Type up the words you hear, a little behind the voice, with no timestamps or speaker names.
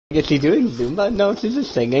Is he doing Zumba? No, she's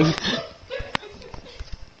just singing.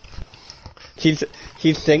 She's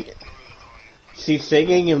she's sing she's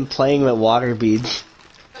singing and playing with water beads.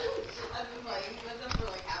 I've been playing with them for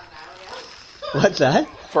like half an hour now. What's that?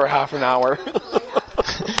 For half an hour.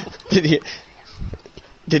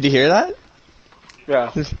 Did you hear that?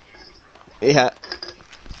 Yeah. Yeah.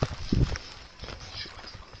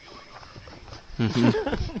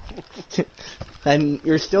 And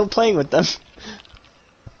you're still playing with them.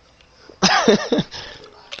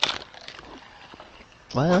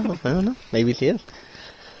 Well, I don't know. Maybe she is.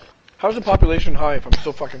 How's the population high if I'm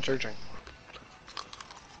still fucking searching?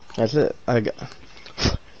 That's it. I got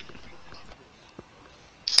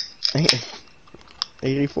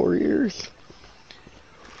 84 years.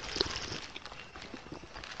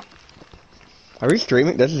 Are we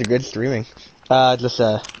streaming? This is a good streaming. Just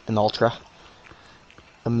an Ultra.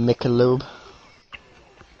 A Michelob.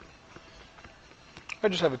 I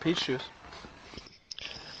just have a peach juice.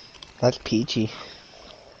 That's peachy.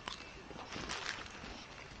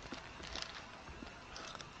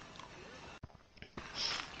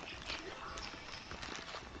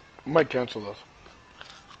 I might cancel this.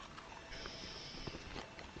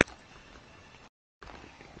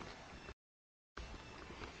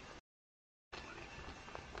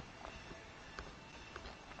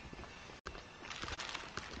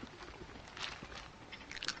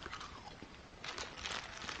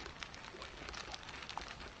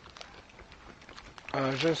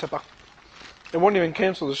 Je ne sais pas. It won't even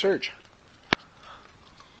cancel the search.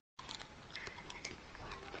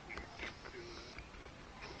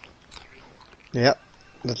 Yep.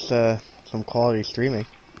 That's some quality streaming.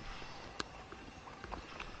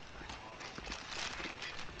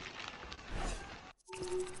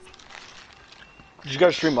 Did you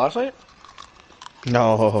guys stream last night?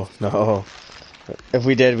 No. If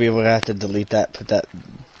we did, we would have to delete that, put that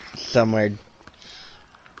somewhere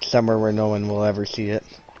where no one will ever see it.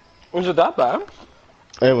 Was it that bad?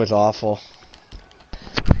 It was awful.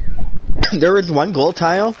 There was one goal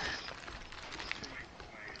tile.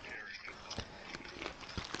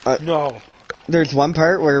 No. There's one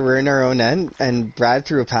part where we're in our own end, and Brad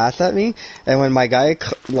threw a pass at me, and when my guy,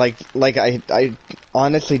 I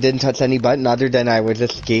honestly didn't touch any button other than I was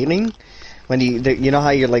just skating. When you know how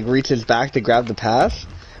you like reach his back to grab the pass?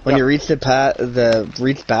 When you reach the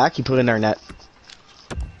reach back, you put it in our net.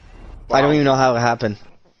 Wow. I don't even know how it happened.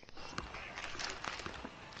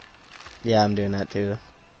 Yeah, I'm doing that too.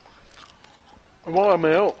 Well, I'm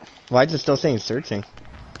out. Why is it still saying searching?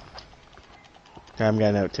 Okay, I'm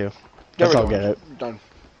getting out too. There Guess we I'll go. get out. Done.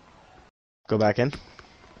 Go back in.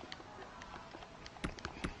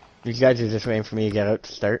 You guys are just waiting for me to get out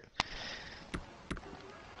to start.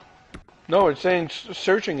 No, it's saying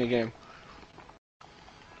searching again.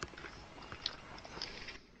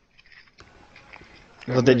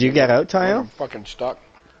 Well, did you get out, Tyo? I'm fucking stuck.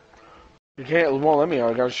 You can't. It won't let me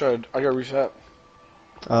out. I gotta reset.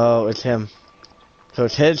 Oh, it's him. So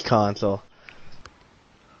it's his console.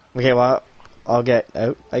 Okay, well, I'll get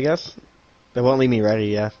out, I guess. They won't leave me ready,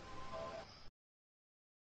 yeah.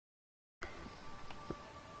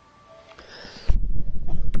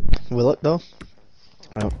 Will it, though?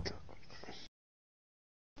 Oh.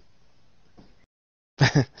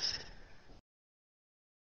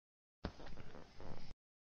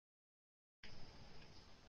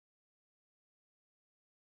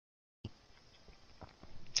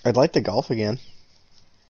 I'd like to golf again.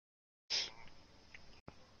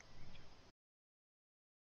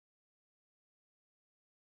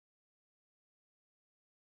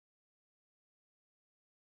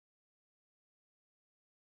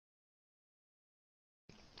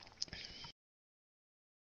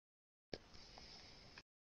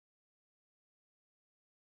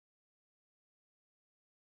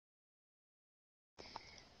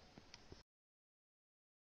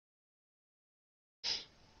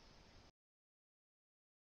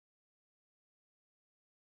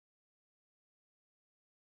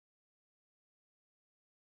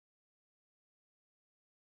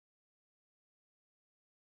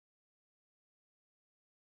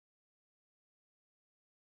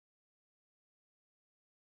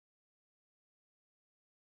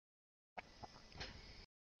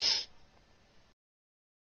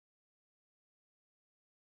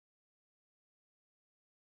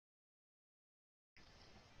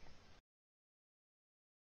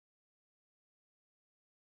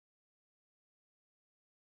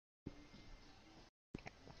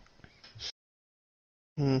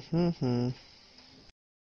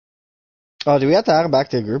 Oh, do we have to add him back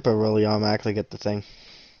to the group, or will he automatically get the thing?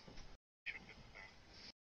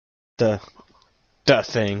 The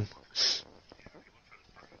thing.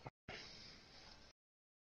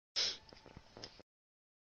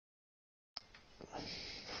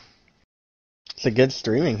 It's a good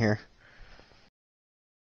streaming here.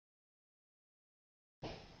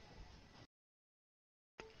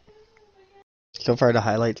 So far, the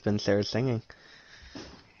highlight's been Sarah singing.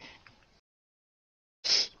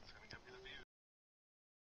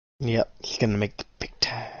 Yep, she's gonna make the big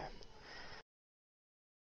time.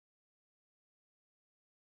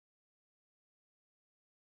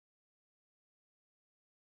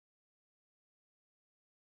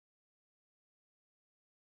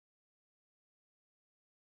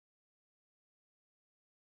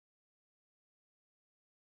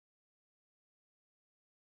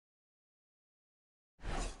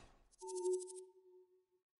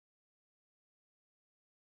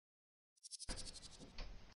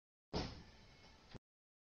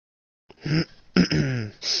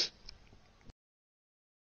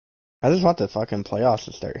 I just want the fucking playoffs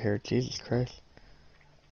to start here. Jesus Christ.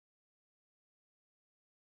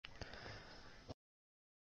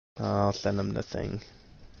 I'll send him the thing.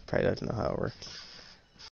 Probably doesn't know how it works.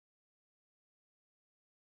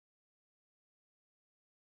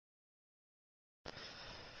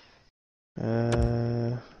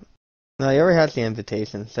 No, he already has the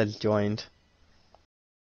invitation. It says joined.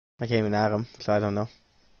 I can't even add him, so I don't know.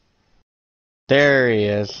 There he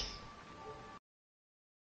is.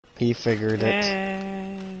 He figured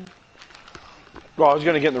it. Well, I was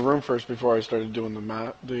gonna get in the room first before I started doing the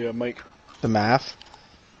mic. The math?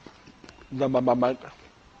 The mic.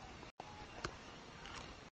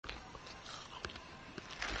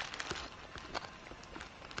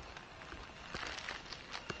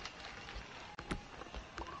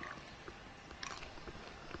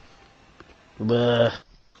 Bleh.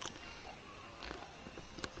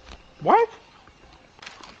 What?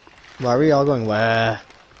 Why are we all going wah?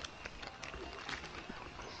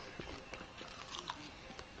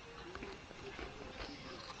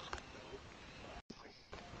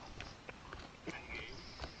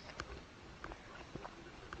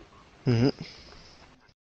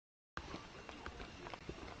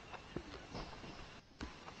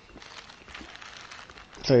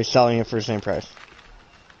 So he's selling it for the same price.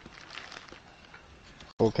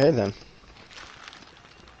 Okay then.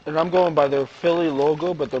 And I'm going by their Philly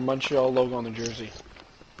logo, but their Montreal logo on the jersey.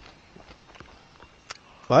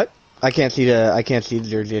 What? I can't see the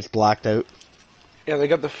jersey. It's blacked out. Yeah, they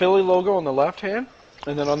got the Philly logo on the left hand,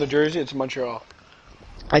 and then on the jersey it's Montreal.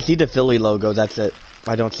 I see the Philly logo. That's it.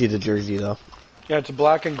 I don't see the jersey though. Yeah, it's a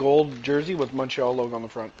black and gold jersey with Montreal logo on the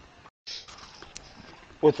front,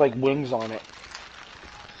 with like wings on it.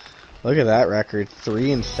 Look at that record,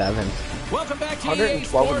 3-7. Welcome back to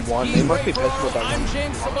 112-1. They must be pissed with that I'm one.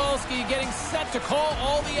 James Cebulski getting set to call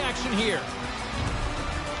all the action here.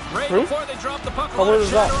 Right Who? before they drop the puck, a Oh, lot what of is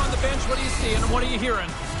chatter that? on the bench. What are you seeing and what are you hearing?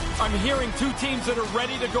 I'm hearing two teams that are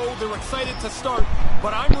ready to go. They're excited to start,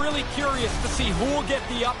 but I'm really curious to see who will get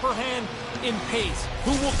the upper hand in pace,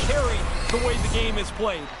 who will carry the way the game is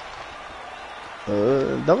played.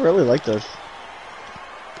 Don't really like those.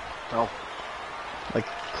 No. Like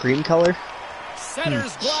cream color?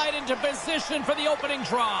 Centers glide into position for the opening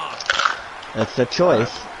draw. That's the choice.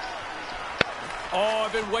 Oh,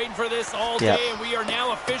 I've been waiting for this all day, and we are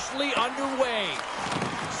now officially underway.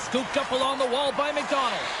 Scooped up along the wall by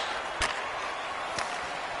McDonald.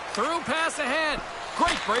 Through pass ahead.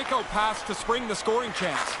 Great breakout pass to spring the scoring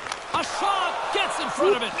chance. A shot gets in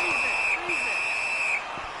front of it.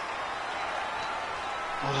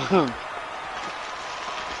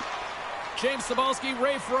 James Cebulski,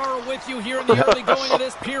 Ray Ferraro with you here in the early going of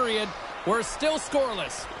this period. We're still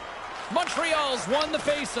scoreless. Montreal's won the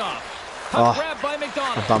faceoff. Puck grabbed by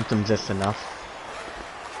McDonald. I bumped him just enough.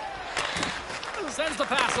 Sends the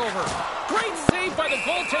pass over. Great save by the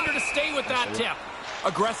goaltender to stay with that tip.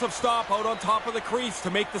 Aggressive stop out on top of the crease to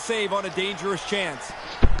make the save on a dangerous chance.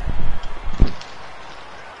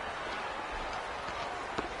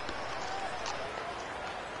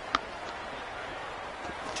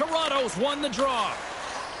 Toronto's won the draw.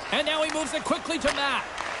 And now he moves it quickly to Matt.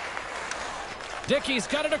 Dickey's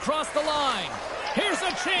got it across the line. Here's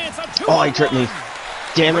a chance. A 2-on-1. Oh, he tripped me.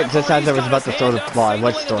 Damn it, just as I was about to throw the ball, I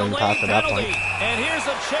was throwing past at that point. And here's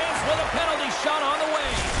a chance with a penalty shot on the way.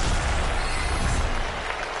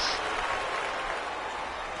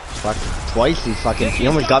 Fuck, twice he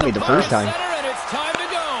almost got me the first time. And it's time to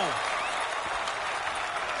go.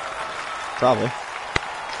 Probably.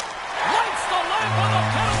 Lights the lamp on the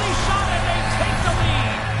penalty shot and they take the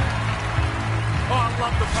lead. Oh, I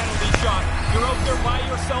love the penalty shot. You're out there by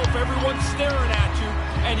yourself, everyone's staring at you,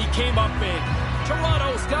 and he came up big.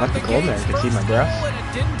 Toronto's got Not the the cold man, game's I can see my first breath. goal, and it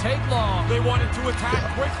didn't take long. They wanted to attack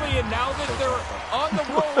quickly, and now that they're on the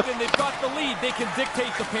road and they've got the lead, they can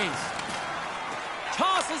dictate the pace.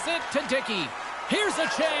 Tosses it to Dickey. Here's a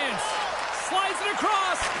chance. Slides it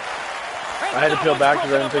across. And I had to that peel one's back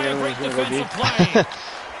because I broken didn't think up by a anyone was great going to go deep. defensive play.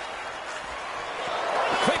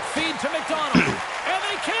 Quick feed to McDonald. And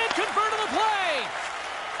they can't convert on the play.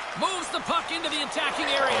 Moves the puck into the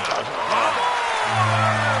attacking area.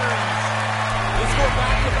 They score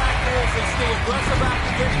back-to-back goals. They stay aggressive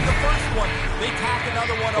after getting the first one. They tack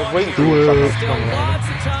another one on waiting here. for you. Still lots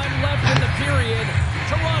of time left in the period.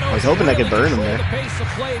 Toronto I was hoping I could burn him there. The pace of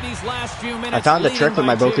play these last few minutes, I found the trick with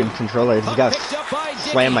my broken two. controller. I just gotta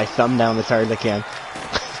slam my thumb down as hard as I can.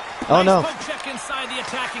 Oh no. Nice check inside the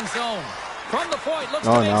attacking zone. From the point, looks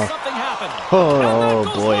Oh, to make no. something happen. Oh,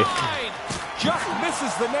 boy. Wide. Just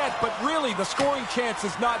misses the net, but really the scoring chance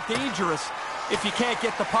is not dangerous if you can't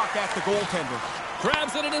get the puck at the goaltender.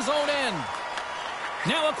 Grabs it in his own end.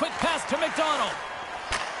 Now a quick pass to McDonald.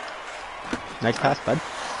 Nice pass, bud.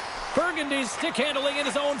 Burgundy's stick handling in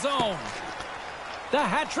his own zone. The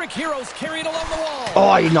hat-trick heroes carried along the wall.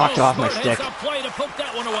 Oh, he knocked off my Smart stick. hits a play to poke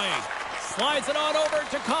that one away. Slides it on over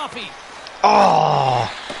to Coffey. Oh.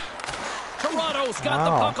 Toronto's got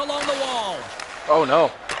the Wow. puck along the wall. Oh, no.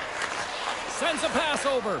 Sends a pass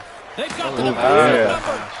over. They've got the yeah. defensive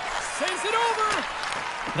number. Sends it over.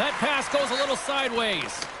 That pass goes a little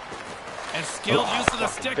sideways. And skilled use of the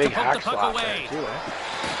stick to Big poke hack the puck slap away. there, too, eh?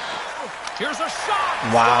 Here's a shot.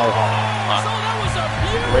 Wow. So that was a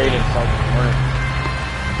beauty. Right inside the corner.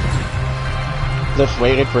 Just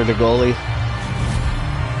waited for the goalie.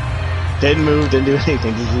 Didn't move, didn't do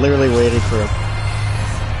anything. Just literally waited for him.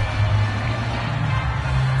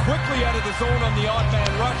 Quickly out of the zone on the odd man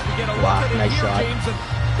rush. We get a look Wow, at it nice here, shot. James, and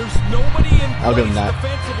there's nobody in I'll give him place that.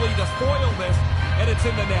 defensively to spoil this, and it's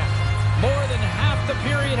in the net. More than half the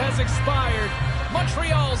period has expired.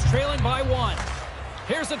 Montreal's trailing by 1.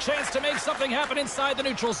 Here's a chance to make something happen inside the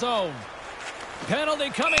neutral zone. Penalty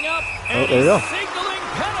coming up, and there you go. he's signaling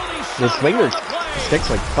penalty The shot swinger on the play. sticks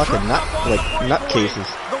like fucking nutcases.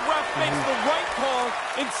 The ref makes the right call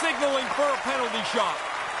in signaling for a penalty shot.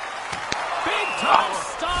 Big time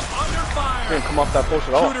stop under fire. Didn't come off that post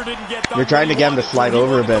at all. Shooter didn't get done You're trying to what get him he to slide wanted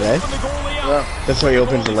over a bit, He wanted eh? to open the goalie up. Yeah. That's why he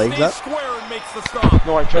opens the Goalie legs stays up. square and makes the stop.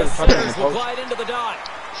 No, I tried to touch him in the Senators will post, glide into the dot.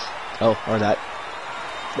 Oh, or that.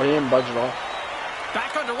 but he didn't budge at all.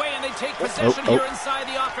 Back underway, and they take possession oh. here inside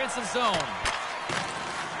the offensive zone.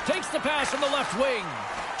 Takes the pass from the left wing.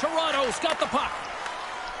 Toronto's got the puck.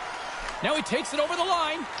 Now he takes it over the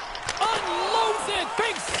line. Unloads it.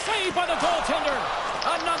 Big save by the goaltender.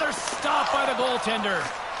 Another stop by the goaltender.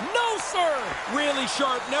 No, sir. Really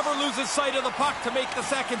sharp. Never loses sight of the puck to make the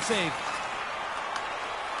second save.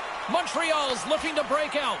 Montreal's looking to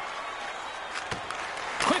break out.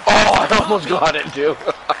 Quick Oh, pass to I almost Coffey. got it, too.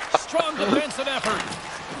 Strong defensive effort.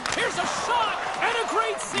 Here's a shot and a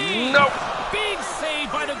great save. No. Big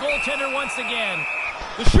save by the goaltender once again.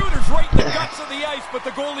 The shooter's right in the guts of the ice, but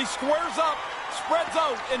the goalie squares up, spreads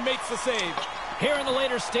out, and makes the save. Here in the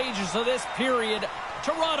later stages of this period,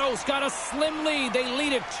 Toronto's got a slim lead. They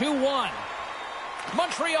lead it 2-1.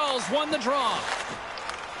 Montreal's won the draw.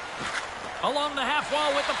 Along the half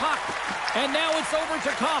wall with the puck. And now it's over to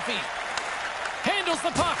Coffey. Handles the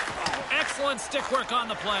puck. Excellent stick work on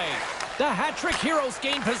the play. The hat-trick heroes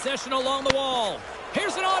gain possession along the wall.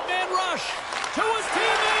 Here's an odd man rush to his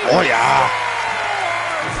teammate. Oh, yeah.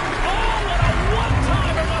 Oh, what a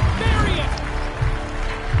one-timer to bury it.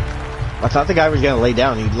 I thought the guy was going to lay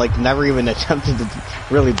down. He, like, never even attempted to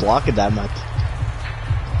really block it that much.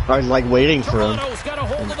 I was, like, waiting for him. Toronto's got a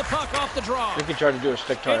hold of the puck off the draw. I think he tried to do a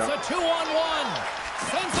stick tie It's a out. 2-on-1.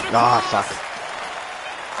 Sends it Ah, across. fuck.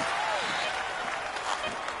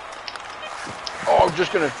 Oh, I'm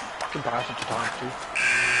just going to fucking pass it to Tom, too.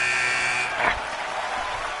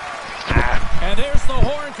 And there's the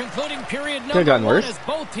horn concluding period number gotten 1 worse. as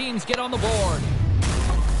both teams get on the board.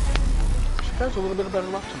 She has a little bit of better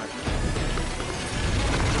luck tonight.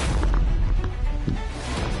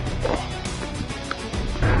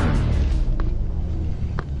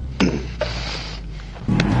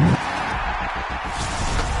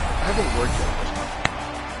 I haven't worked yet this month.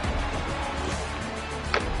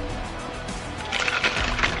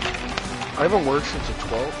 I haven't worked since the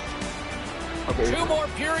 12th. Okay. 2 more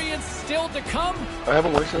periods still to come. I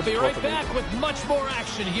haven't worked We'll since be the 12th right of back April. with much more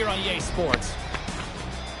action here on EA Sports.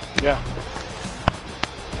 Yeah.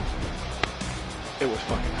 It was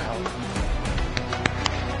fucking hell.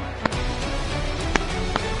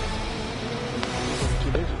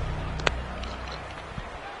 Too busy.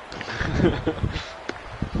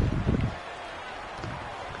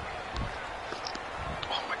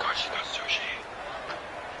 Oh my god, she got sushi.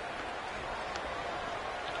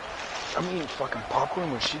 I mean fucking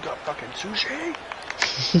popcorn when she got fucking sushi.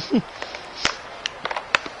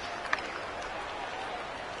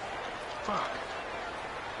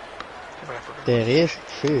 Der is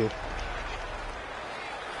true.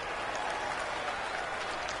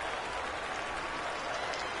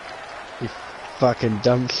 You fucking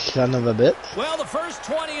dumb son of a bitch. Well, the first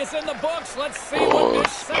 20 is in the books. Let's see what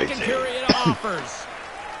this second period offers.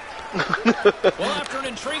 Well, after an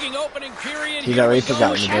intriguing opening period, You here got we races go.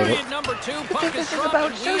 out in the Period number 2. Puck is dropped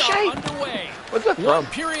and we are underway. What's that One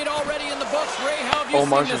from? period already in the books. Ray, how have you seen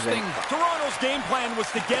Monsters, this thing? Toronto's game plan was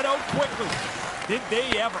to get out quickly. Did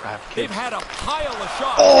they ever? They've had a pile of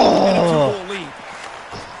shots and a 2-goal lead.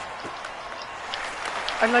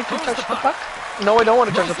 I'd like to touch the puck. No, I don't want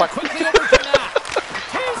to touch the puck. Quickly over to Nat.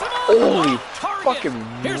 Tears him on Holy target. fucking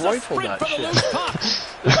Here's rifle a sprint that for the shit. loose puck.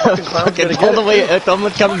 Fucking all the way, it's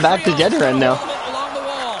almost coming back to Jenner now. Along the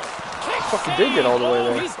wall. Fucking did get all the way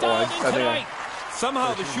there. He's Oh, dialed I in think tonight.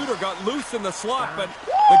 Somehow the shooter got loose in the slot, but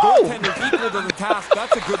the goaltender's equal to the task.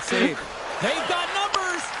 That's a good save. They've got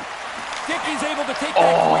numbers. Dickey's able to take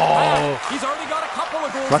that quick pass. He's already got a couple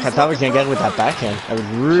of goals. Fuck, I He's thought we was looking gonna get for it with that a third. backhand. I was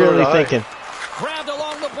really So did I. thinking. Grabbed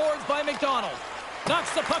along the boards by McDonald.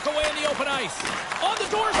 Knocks the puck away in the open ice. On the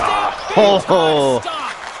doorstep. Oh. Big time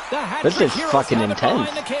stop. The This hat-trick is heroes fucking have it intense.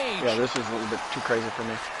 behind the cage. Yeah, this is a little bit too crazy for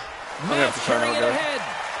me. gonna have Matt's to try carrying it another guy. ahead.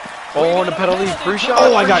 Oh, and a penalty. Free shot.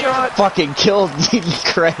 Oh, I free got shot. fucking killed. Jesus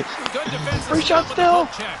Christ. Good defensive Free shot stop with the still.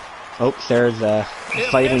 poke check. Oh, Sarah's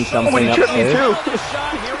fighting Oh, something he up tripped me there. too. Another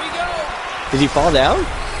shot. Here we go. Did he fall down?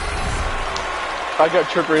 I got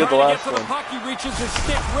tripped right at the Trying to last get to the one. puck, he reaches his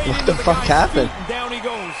stick right What into the fuck guy's happened? feet, and down he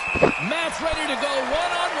goes. Matt's ready to go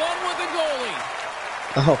one-on-one with the goalie.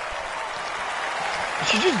 Oh. Did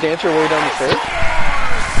she just dance her way down the stairs?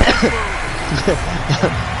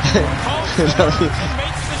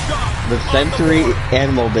 Makes the shot. The sensory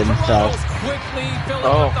animal bin fell. Toronto's quickly filling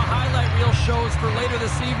Oh. up the highlight reel shows for later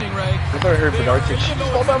this evening, Ray. I thought I heard They are Bedard say, she even just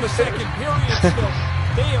though fall it's down the the stairs. second period still.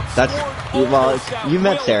 They have That's, scored well, almost at you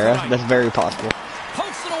met will Sarah. tonight. That's very possible.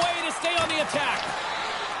 Pokes it away to stay on the attack.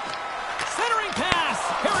 Centering pass.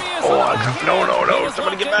 Here he is. Oh, on the backhand. no, He was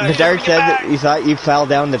somebody locked get in. back. Bedard said that he thought you fell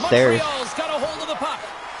down the stairs. Montreal's got a hold of the puck.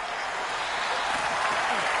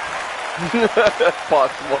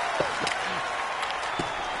 Possible.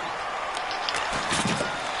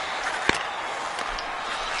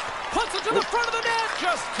 Puts it to the front of the net.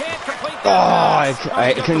 Just can't complete Oh, that pass.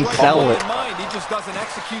 I couldn't sell it. In mind, he just doesn't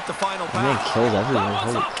execute the final And then pass. killed everyone. That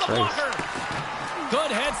one's Holy off the Christ. blocker.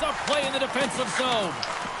 Good heads-up play in the defensive zone.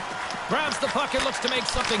 Grabs the puck and looks to make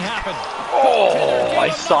something happen. Oh, I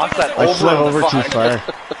sauced that I over flew the over too fire.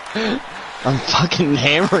 far. I'm fucking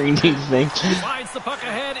hammering these things. Slides the puck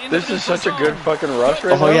ahead into This the is such a neutral good zone. fucking rush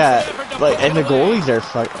right Oh now. yeah, like, and the goalies are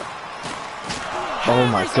fuck. Oh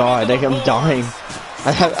my god, like, I'm dying.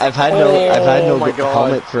 I've had no Oh my God.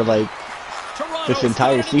 helmet for like Toronto's this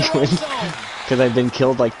entire got it in their own sequence zone. because I've been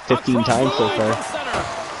killed like 15 Across times the so line far. from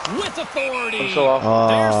center. With authority. I'm so off.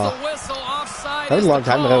 There's Oh, the whistle. Offside. That was is a long the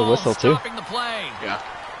time without a call, whistle, too. stopping the play. Yeah.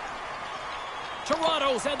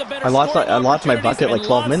 Toronto's had the better I lost scoring my opportunities bucket like and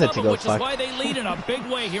 12 lots minutes of ago, it, which fuck. is why they lead in a big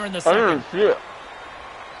way here in the I second. didn't see it.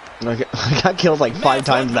 I got killed like 5 Matt's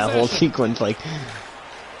on times that whole possession. sequence. Like,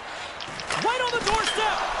 Right on the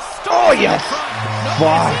doorstep. Oh, yes. No,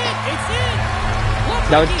 Fuck. It's in. Looks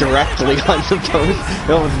that like was he had directly it, but on not the the post. case.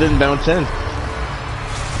 It almost didn't bounce in.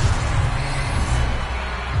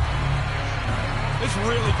 It's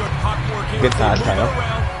really good puck work here. Good They pass, move it Kyle.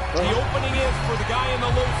 around. The opening is for the guy in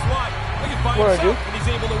the low slot. I think it's by What'd I himself, do? and he's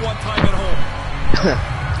able to one-time it home.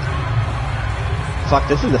 Fuck,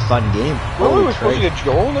 this is a fun game. Well, we Holy were supposed to Christ. get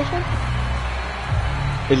Joel in this one?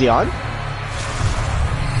 Is he on?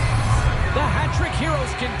 The hat-trick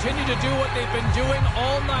heroes continue to do what they've been doing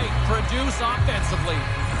all night, produce offensively.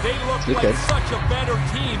 They look You like could. such a better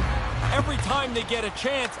team. Every time they get a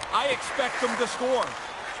chance, I expect them to score.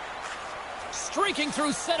 Streaking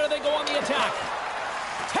through center, they go on the attack.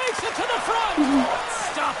 Takes it to the front.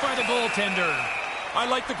 Stopped by the goaltender. I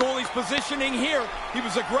like the goalie's positioning here. He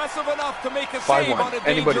was aggressive enough to make a 5-1. save on a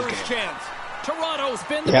Anybody's dangerous game. chance. Toronto's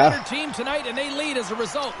been the Yeah. better team tonight, and they lead as a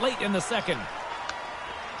result late in the second.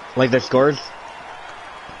 Like, the scores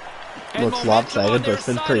And looks momentum lopsided, on but their it's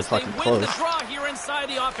been side pretty as they fucking win close. the draw here inside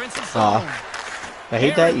the offensive Aw. zone. I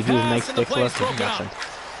hate that. You do Pass nice and the stick play's left and broken up. nothing.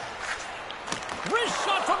 Wrist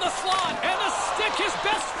shot from the slot, and the stick, his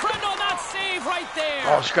best friend on that save right there.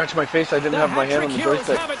 Oh, scratch my face. I didn't have my hand on the heroes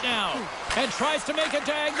joystick. have it now, and tries to make a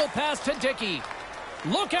diagonal pass to Dickey.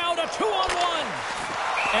 Look out, a 2-on-1.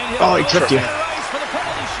 And he'll Oh, he go tripped you. center ice for the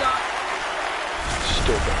penalty shot.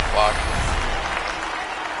 Stupid fuck.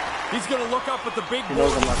 He's going to look up at the big He board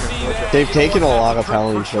knows I'm and not gonna see look that. at They've You know taken what, a that's lot of trick for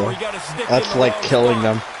penalties, sure. though. He got his stick That's in the like wrong killing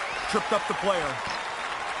spot. them. Tripped up the player.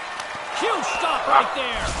 Huge stop right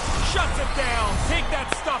there. Shuts it down. Take that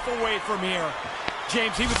stuff away from here.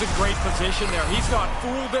 James, he was in great position there. He's not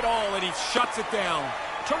fooled at all, and he shuts it down.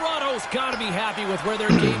 Toronto's got to be happy with where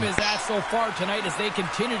their game is at so far tonight as they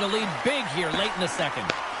continue to lead big here late in the second.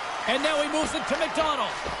 And now he moves it to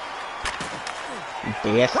McDonald.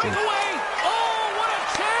 Yes. Breakaway! Oh, what a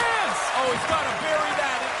chance! Oh, he's got to bury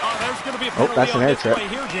that. Oh, there's going to be a penalty that's an on air this trip. play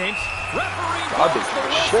here, James. Referee God, blows the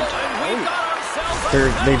whistle, and we've got ourselves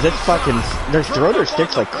a They just fucking, they're throwing their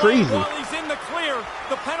sticks like crazy. While he's in the clear,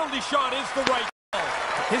 the penalty shot is the right call.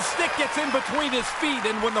 His stick gets in between his feet,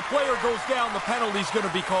 and when the player goes down, the penalty's going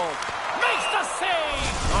to be called. makes the save!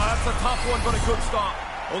 Oh, that's a tough one, but a good stop.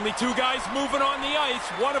 Only two guys moving on the ice.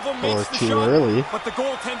 One of them makes the too shot, early. but the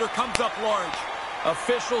goaltender comes up large.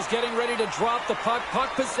 Officials getting ready to drop the puck.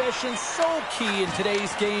 Puck possession so key in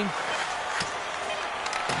today's game.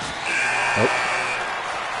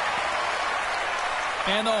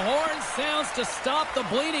 And the horn sounds to stop the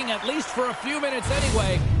bleeding, at least for a few minutes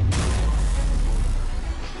anyway.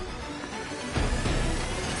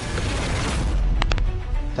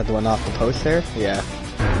 That the one off the post there? Yeah.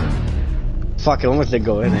 Fuck, it almost didn't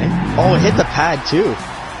go in, eh? Oh, it hit the pad too.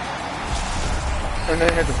 And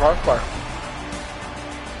then hit the crossbar.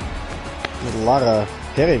 There's a lot of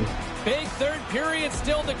hitting. Big third period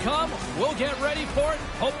still to come. We'll get ready for it.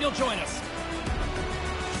 Hope you'll join us.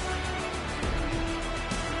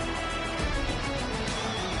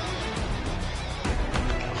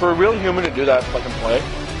 For a real human to do that fucking play.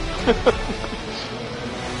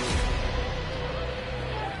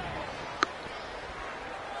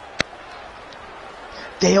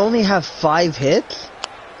 They only have 5 hits?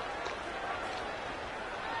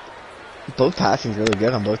 Both passing's really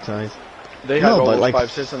good on both sides. They had No, all but, those like, 5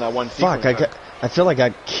 assists in that one Fuck, sequence. I feel like I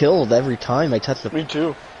got killed every time I touched the... Me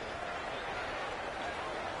too.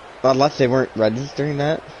 Unless they weren't registering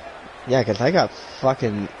that. Yeah, because I got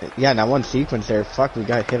fucking... Yeah, now one sequence there, fuck, we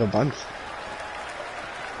got hit a bunch.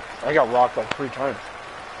 I got rocked like 3 times.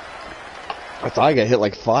 I thought I got hit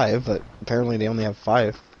like 5, but apparently they only have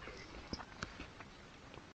 5.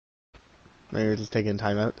 Maybe they're just taking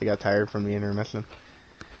time out. They got tired from the intermission.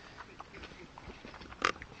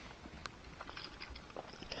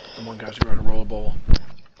 And one guy's going to roll a bowl.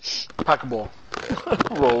 Pack a bowl.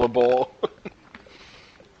 Roll a bowl.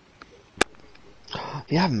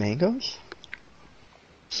 You have mangoes?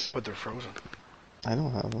 But they're frozen. I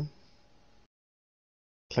don't have them.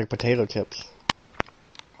 It's like potato chips.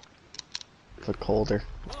 But colder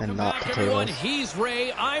and not Back everyone, potatoes. he's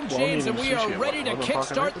Ray, I'm Well, James, and I mean, we are sushi, ready to what the fuck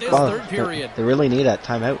kickstart am I- this Oh, third period. They really need that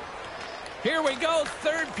timeout. Here we go,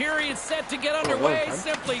 third period set to get underway. time.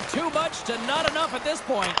 Simply too much to not enough at this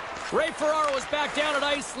point. Ray Ferraro is back down at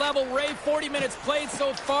ice level. Ray, 40 minutes played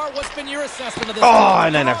so far. What's been your assessment of this Oh, game?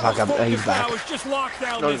 and then I fuck up. He's Focus now back. is just lock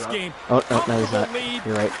down No, this he's not. game. Oh, no, he's not. Comfortable lead.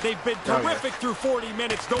 You're right. They've been No, he's terrific through 40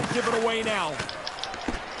 minutes. Don't give it away now.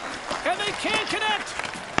 And they can't connect.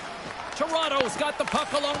 Toronto's got the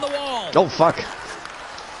puck along the wall. Oh, fuck.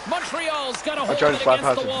 Montreal's got a hold tried of to it slap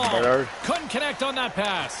against past the it, wall. Bedard. Couldn't connect on that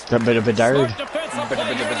pass. A bit of Bedard. Smart defensive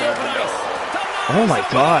play here in the open ice. Oh my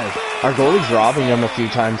god. Our goalie's robbing him a few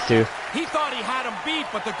times too. He thought he had him beat,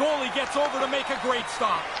 but the goalie gets over to make a great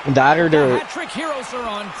stop. That or The they're... hat-trick heroes are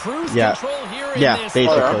on cruise Yeah. control here in Yeah, this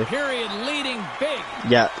basically. third period, leading big.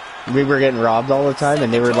 Yeah. We were getting robbed all the time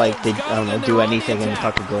and they were like, they, I don't know, do anything and the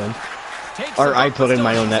puck would go in. Takes Or it I up, put in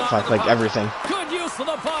my own net still fuck, shoots like on the everything. puck. Good use of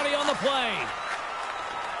the body on the play.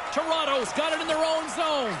 Toronto's got it in their own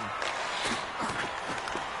zone.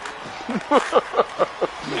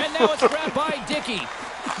 And now it's grabbed by Dickey.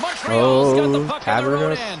 Montreal's got the puck on their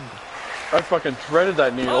own Tavernus. end. I fucking threaded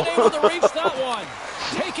that needle. Unable to reach that one.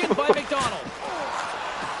 Taken by McDonald.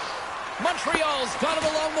 Montreal's got it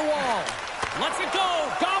along the wall. Lets it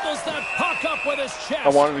go. Gobbles that puck up with his chest. I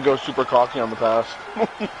wanted to go super cocky on the pass.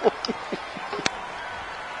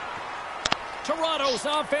 Toronto's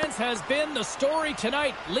offense has been the story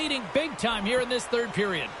tonight, leading big time here in this third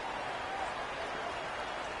period.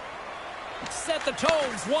 Set the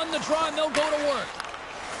tones, won the draw, and they'll go to work.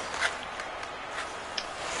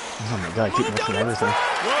 Oh my god, I keep missing everything.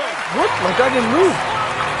 What? My guy didn't move.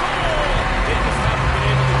 They just haven't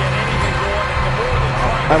been able to get anything going, and the more they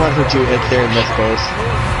try I went for 2 hits there and missed both.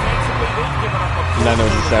 more defensively, they've given up a And then it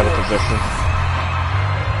was just out of position.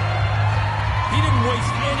 He didn't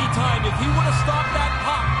waste any time. If he would have stopped that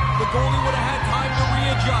puck, the goalie would have had time to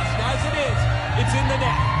readjust. As it is, it's in the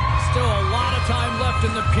net. Still a lot of time left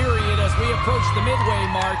in the period as we approach the midway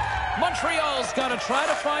mark. Montreal's got to try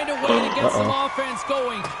to find a way to get some offense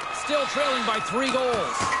going. Still trailing by 3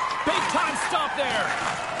 goals. Big time stop there.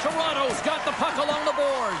 Toronto's got the puck along the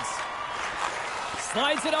boards.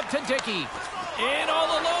 Slides it up to Dickey. In all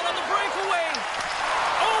alone on the breakaway.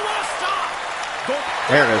 Oh, what a stop!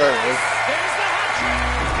 There it is. There's the hat trick.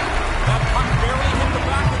 That puck barely hit the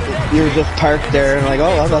back of the net. You were just parked there and like, oh,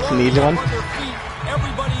 well, that's an easy one.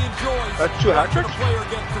 Everybody enjoys. That's 2 hat tricks? The player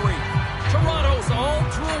get 3. Toronto's all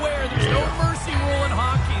too aware there's no mercy rule in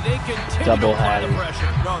hockey. They continue Double to apply the hattie. pressure.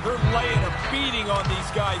 No, they're laying a beating on these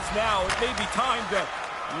guys now. It may be time to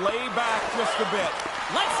lay back just a bit.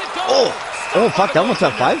 Let's it go. Oh, fuck, that almost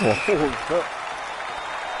got 5-hole.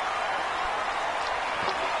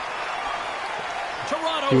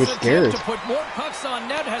 Toronto's He was attempt scared. to put more pucks on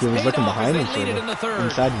net has He was paid looking off behind as him, they lead it in the third.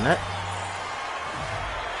 inside the net.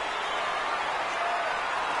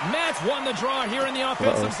 Mats won the draw here in the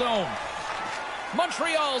offensive zone.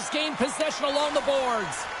 Montreal's gained possession along the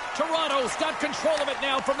boards. Toronto's got control of it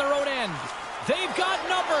now from their own end. They've got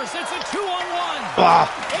numbers. It's a 2-on-1.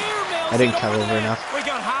 I didn't cut over enough. We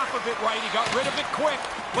got half of it right. He got rid of it quick,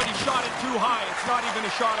 but he shot it too high. It's not even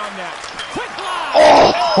a shot on net. Quick line.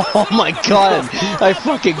 Oh my god! I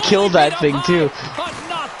fucking killed that thing too. But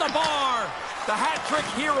not the bar. The hat-trick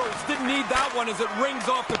heroes didn't need that one as it rings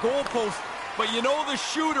off the goalpost. But you know the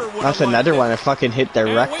shooter would. That's another one I fucking hit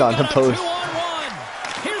direct on the post. 2-on-1.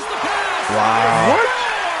 Here's the pass. Wow. What?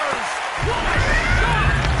 What a shot.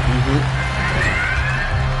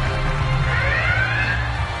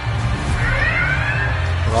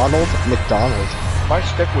 Ronald McDonald. My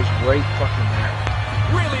stick was right fucking there.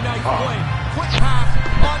 Really nice play. Quick pass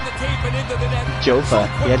on the tape and into the net. Jofa.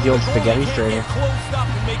 He had the old quick spaghetti the goalie strainer. can't get closed up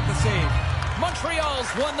and make the save. Montreal's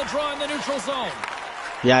won the draw in the neutral zone.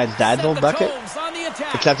 Yeah, his dad's Set old the bucket. Tones on the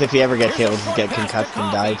attack. Except if he ever gets hit, Here's he'll a get short pass concussed to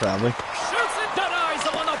and die Coffey. probably. Shoots it, denies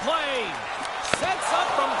him on the play. Sets up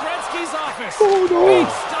from Gretzky's office. Oh, no. Big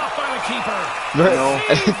stop by the keeper.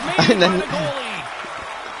 Save made And then, by the goalie.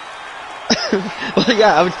 well,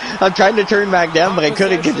 yeah, I'm trying to turn back down, but I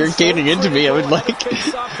couldn't because they're skating into me. I was like,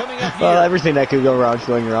 well, everything that could go wrong is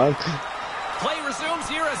going wrong. Play resumes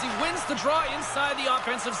here as he wins the draw inside the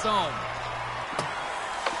offensive zone.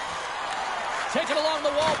 Taken along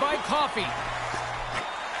the wall by Coffey.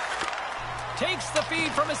 Takes the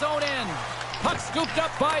feed from his own end. Puck scooped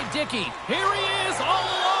up by Dickey. Here he is, all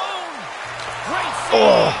alone. Great save.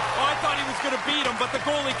 Oh, I thought he was going to beat him, but the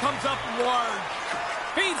goalie comes up large.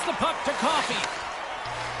 Feeds the puck to Coffey.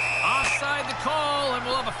 Offside the call, and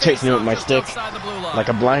we'll have a Chasing it with face-off my just stick outside the blue line. like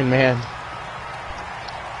a blind man.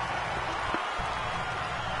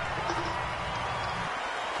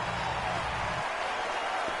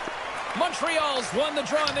 Montreal's won the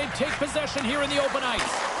draw, and they take possession here in the open ice.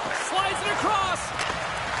 Slides it across.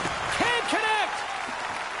 Can't connect.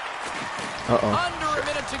 Under a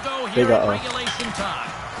minute to go here in regulation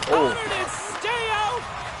time. How did it stay out?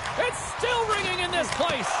 It's still ringing in this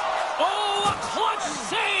place. Oh, a clutch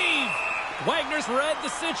save. Wagner's read the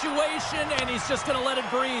situation, and he's just going to let it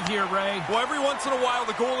breathe here, Ray. Well, every once in a while,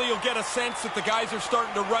 the goalie will get a sense that the guys are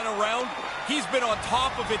starting to run around. He's been on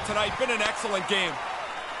top of it tonight. Been an excellent game.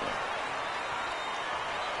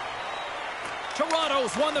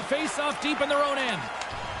 Toronto's won the face-off deep in their own end.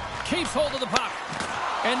 Keeps hold of the puck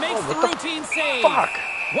and makes the routine save. Fuck.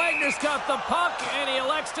 Wagner's got the puck, and he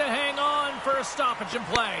elects to hang on for a stoppage in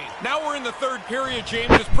play. Now we're in the third period, James.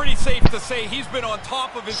 It's pretty safe to say he's been on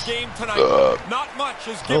top of his game tonight. Not much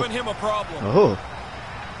has given him a problem. Oh.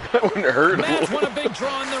 That wouldn't hurt. Mavs won a big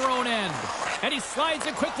draw on their own end, and he slides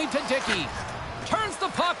it quickly to Dickey. Turns the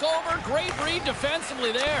puck over. Great read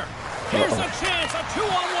defensively there. Here's a chance, a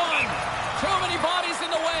 2-on-1. Too many bodies in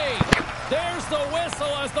the way. There's the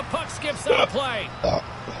whistle as the puck skips out of play.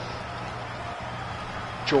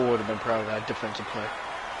 Joel would have been proud of that defensive play.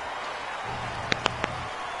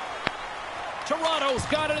 Toronto's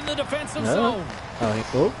got it in the defensive zone.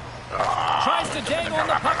 Tries to dangle and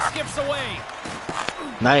the puck skips away.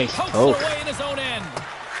 Nice. Pokes it away in his own end.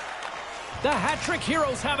 The hat-trick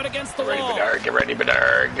heroes have it against the wall. Get ready,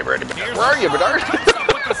 Bedard. Get ready, Bedard. Where are you, Bedard?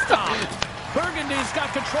 Burgundy's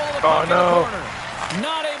got control of the puck in the corner.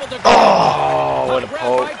 Not able to go. Oh, what a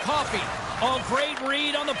grab by poke. Coffey. A great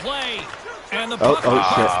read on the play. And the puck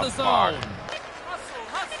across the zone.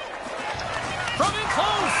 From in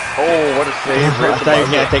close. Oh, what a save. I thought he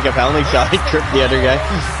was going to take a penalty shot. He tripped the other guy.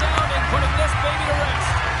 Sounding, putting this baby to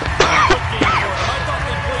rest. I thought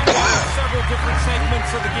they played several different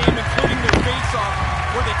segments of the game, including their face-off,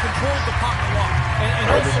 where they controlled the puck a lot.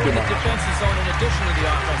 And also in the defensive zone in addition to the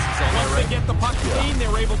offensive zone. Once they get the puck clean,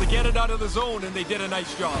 they were able to get it out of the zone, and they did a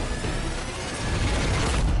nice job.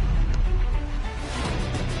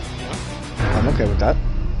 I'm okay with that.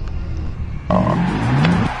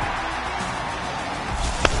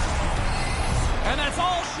 And that's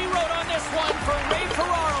all she wrote on this one for Ray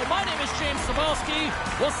Ferraro. My name is James. James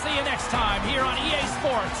Cebulski. We'll see you next time here on EA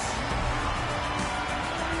Sports.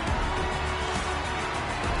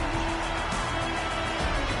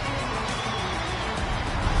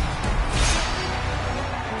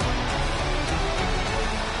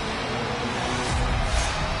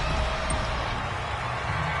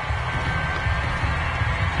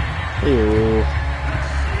 Ew.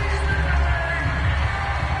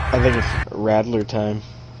 I think it's Rattler time.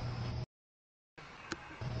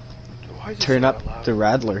 Why is it Turn so up loud? the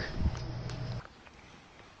Rattler.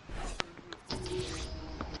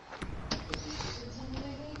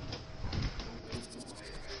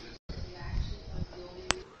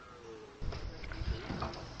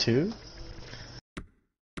 Two?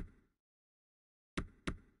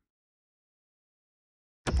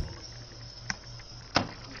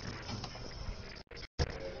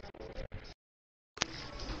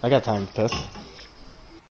 I got time to piss.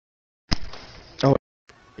 Oh,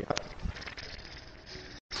 yeah.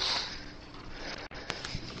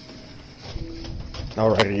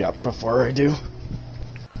 Already up before I do.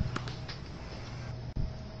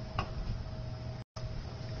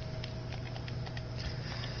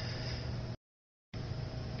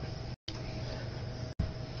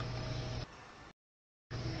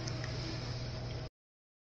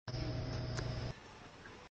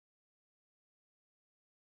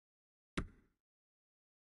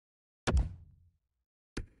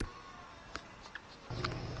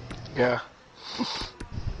 Yeah.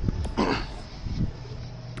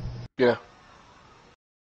 Yeah.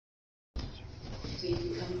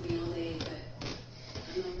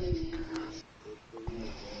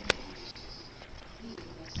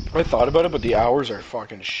 I thought about it, but the hours are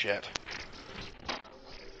fucking shit.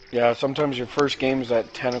 Yeah, sometimes your first game's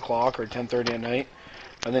at 10 o'clock or 10:30 at night,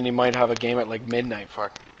 and then you might have a game at like midnight,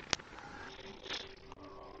 fuck.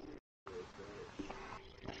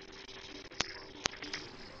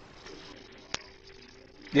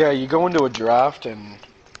 Yeah, you go into a draft and...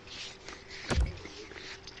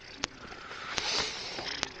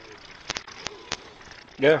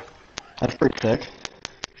 Yeah. That's pretty sick.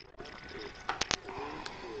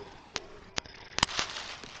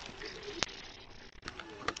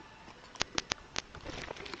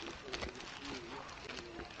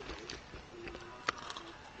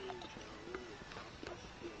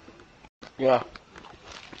 Yeah.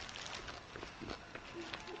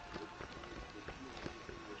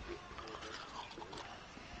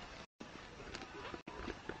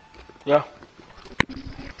 Yeah.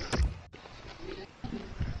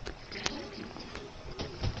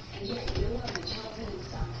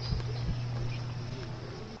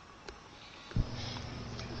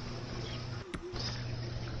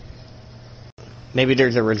 Maybe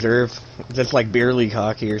there's a reserve, just like beer league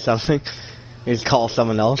hockey or something. You just call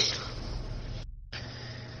someone else.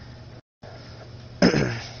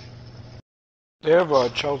 They have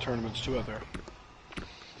CHEL tournaments too out there.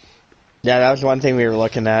 Yeah, that was one thing we were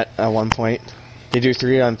looking at one point. They do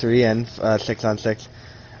 3-on-3 and 6-on-6.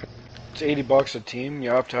 It's $80 a team. You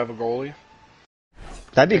have to have a goalie.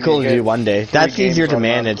 That'd be And cool you to do get one day. 3 That's easier games to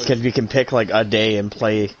manage automatically. because we can pick like a day and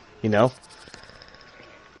play, you know?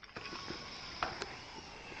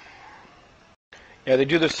 Yeah, they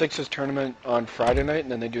do the 6s tournament on Friday night,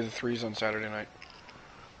 and then they do the 3s on Saturday night.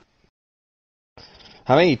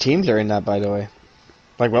 How many teams are in that, by the way?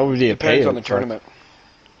 Like, what would you pay? Depends on the tournament.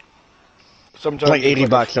 Sometimes It's like it's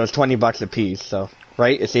 $80, so it's $20 a piece. So,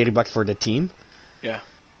 right? It's $80 for the team. Yeah.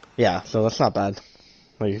 Yeah, so that's not bad.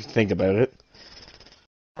 When you think about it.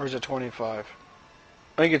 Or is it 25?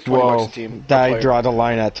 I think it's $20 a team. I draw the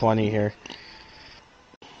line at 20 here.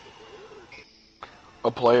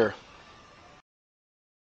 A player.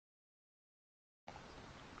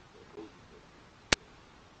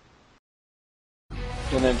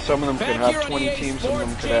 And then some of them could have 20 teams, some of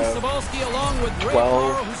them could have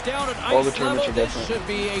 12. All the tournaments are different. This should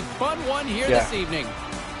be a fun one here Yeah. this evening.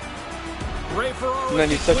 And then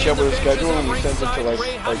he sets you up with a schedule and he sends it to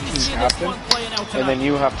like our team captain. And then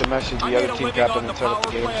you have to message the other team captain and set up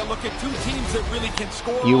the games.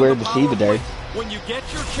 You wear the Siva there. When you get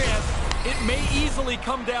your chance, it may easily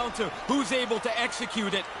come down to who's able to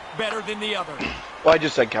execute it better than the other. Well, I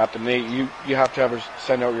just said captain. You have to have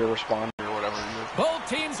send out your responder or whatever. Both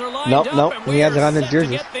teams are lined Nope, up nope. and He we has are it on his set to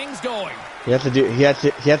jersey. get things going. He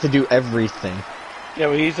has to do everything. Yeah,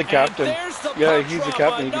 well, he's the captain. And there's the Yeah, puck he's the drop.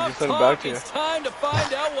 captain. He can Enough just send it talk. back to you. It's time to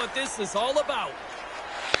find out what this is all about.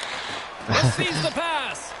 Receives the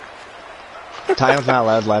pass. Time's not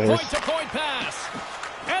allowed letters. Point-to-point pass.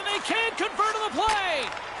 And they can't convert on the play.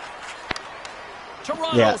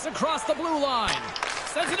 Toronto's across the blue line.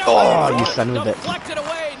 Sends it out. Oh, you son of a bitch. Deflected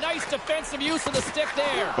away. Nice defensive use of the stick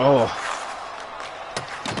there. Oh.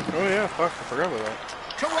 Oh yeah, fuck, I forgot about that.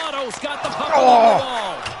 Toronto's got the puck along the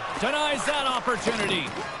wall. Denies that opportunity.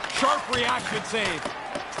 Sharp reaction save.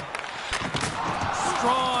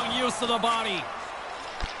 Strong use of the body.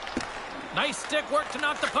 Nice stick work to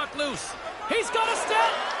knock the puck loose. He's got a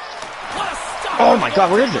step. What a stop. Oh my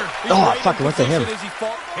god, where is it? He's Oh, right fuck, in it went to him. position as he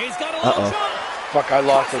fall- He's got a little Uh-oh. jump. Fuck, I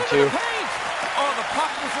lost it too. Oh, the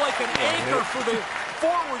puck was like an anchor for the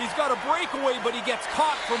forward. He's got a breakaway, but he gets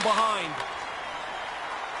caught from behind.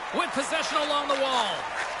 With possession along the wall.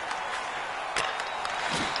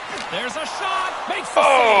 There's a shot. Makes the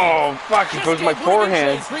Oh, fuck, it save. goes my Just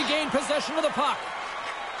forehand. regain possession of the puck.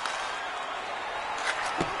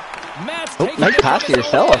 Matt's Oh, taking nice it pass from to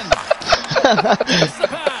his own yourself. end. Gets the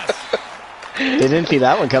pass. They didn't see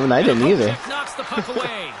that one coming. I didn't either. Check knocks the puck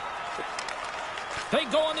away. They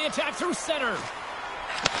go on the attack through center.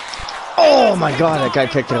 Oh my god, that guy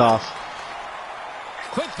picked it off.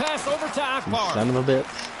 Quick pass over to Akbar. Son of a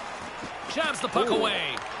bitch. Jabs the puck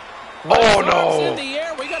away. Oh Arms no! in the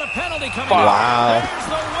air. We got a penalty coming. Wow. There's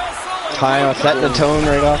the whistle. and Kyle we setting the got tone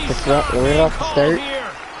right off the penalty front, shot right being off the called start. here.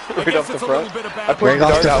 Right off the It's a front. little bit of bad I put Right the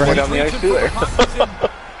off dart the out front. down the ice too there.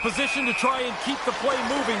 Position to try and keep the play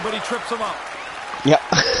moving, but he trips him up. Yep.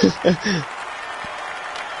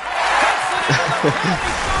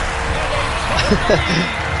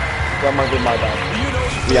 That might be my bad. You know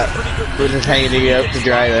he's Yeah. pretty good. We're just hanging it out to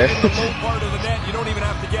dry there. In the low part of the net, you don't even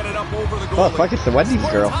have to get it up over the Oh goalie. fuck, it's the Wendy's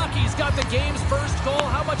Sports girl. Hockey's got the game's first goal.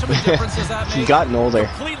 How much of a difference does that make? She's gotten older.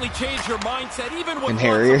 Completely change your mindset, even with And lots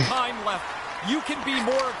hairier. of time left. You can be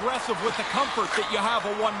more aggressive with the comfort that you have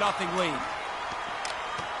a 1-0 lead.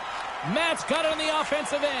 Matt's got it on the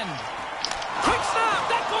offensive end. Quick snap.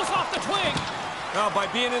 That goes off the twig. Now, by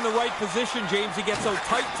being in the right position, James, he gets so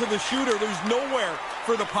tight to the shooter, there's nowhere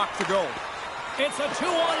for the puck to go. It's a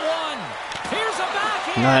 2-on-1. Here's a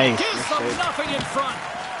backhand. Nice. Gives them nothing in front.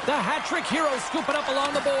 The hat-trick hero scooping up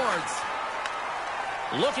along the boards.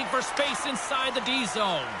 Looking for space inside the D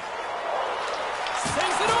zone.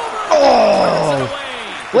 Sends it over. Oh. It away.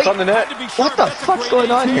 It's on the net. To be What sharp, the that's a fuck's great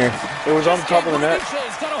going on aim. here? It was on the top of the net.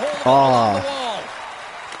 He's got a hold of it Oh. along the wall.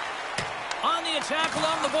 On the attack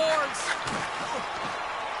along the boards.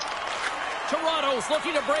 Toronto's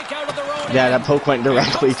looking to break out of their own Yeah, end. that poke went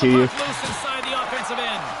directly to you. Puck loose inside the offensive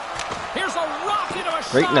end. Here's a rocket of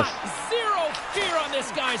a Greatness. shot. Zero fear on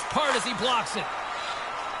this guy's part as he blocks it.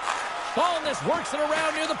 Ballness works it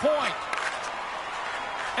around near the point.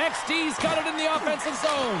 XD's got it in the offensive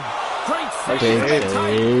zone. Great save. Okay, and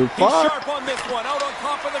tight. He's fuck. sharp on this one, out on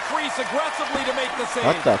top of the crease aggressively to make the save.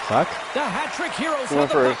 What the fuck? The hat-trick heroes He have went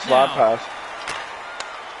the for a puck slap now. pass.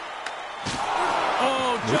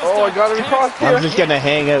 Oh, just Oh, a I got it test. across here. I'm just gonna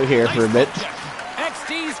hang out here for a bit.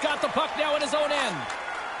 XD's got the puck now in his own end.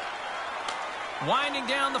 Winding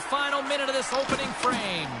down the final minute of this opening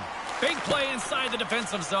frame. Big play inside the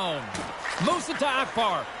defensive zone. Moves it to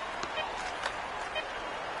Akbar.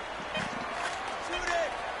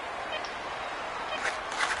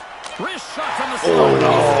 Wrist shot from the slot. Oh,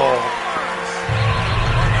 no.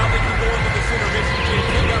 Now they can go into this intermission, James.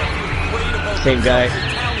 They gotta feel great about Same guy. themselves.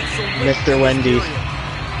 Their talent's so great Mr. in this Wendy. period.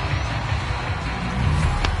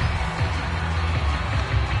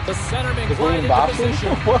 The centerman The glided green into bastard?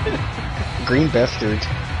 position. What? Green bastard.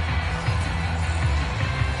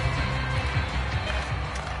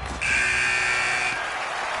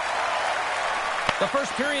 The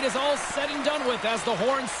first period is all said and done with as the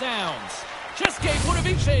horn sounds. Cheske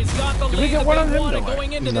Budovice's got the Did we lead, get the one big on him, one, and though?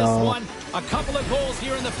 going into No. this one, a couple of goals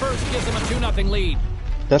here in the first gives them a 2-0 lead.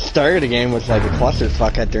 The start of the game was like a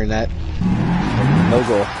clusterfuck at their net. No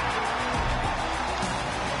goal.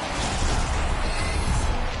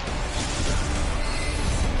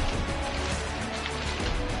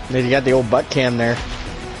 Then you got the old butt cam there.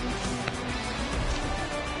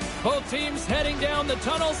 Both teams heading down the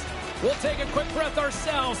tunnels. We'll take a quick breath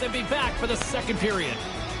ourselves and be back for the second period.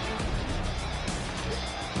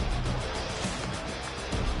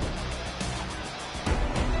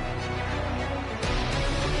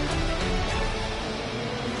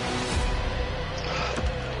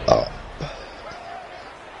 Oh.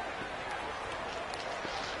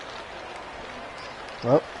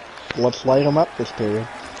 Well, let's light them up this period.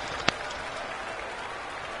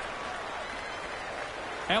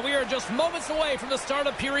 And we are just moments away from the start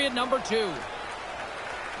of period number 2.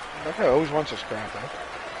 That guy always wants a scrap, huh?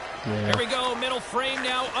 Here Yeah. we go, middle frame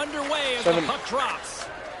now underway as Seven. the puck drops.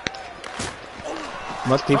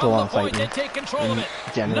 Most people From want the to point, fight they me. take control of it.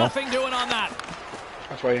 general. Nothing doing on that.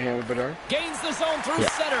 That's why you handed Bedard. Gains the zone through Yeah.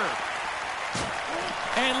 center.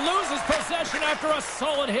 And loses possession after a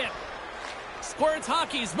solid hit. Squirts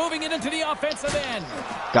Hockey's moving it into the offensive end.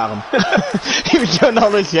 Got him. He was doing all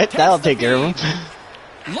this shit. That'll take care of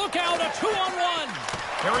him. Look out, a 2-on-1.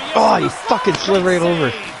 Here he is. Oh, he fucking slid right over.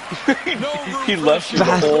 He left you the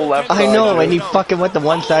whole left I side, know, dude. and he fucking went the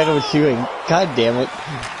one side I was shooting. God damn it.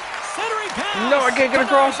 Centering pass. No, I can't get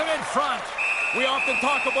across. Him in front. We often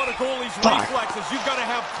talk about a goalie's Fuck. reflexes. You've got to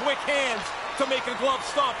have quick hands to make a glove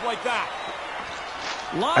stop like that.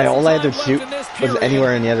 All I had to shoot was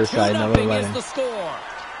anywhere on the other side, and I would've let is him. the score.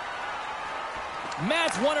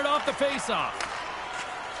 Matt's won it off the faceoff.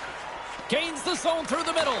 Gains the zone through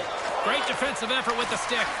the middle. Great defensive effort with the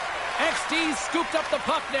stick. XD scooped up the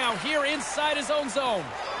puck now here inside his own zone.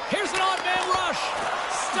 Here's an odd man rush.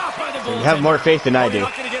 Stopped by the goaltender. You have more faith than I Well, do. you're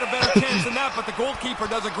not going to get a better chance than that, but the goalkeeper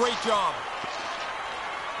does a great job.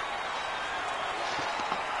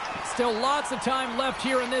 Still lots of time left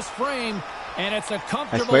here in this frame, and it's a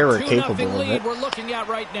comfortable swear we're 2-0 capable of lead it. we're looking at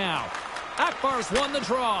right now. Akbar's won the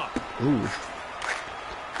draw. Ooh.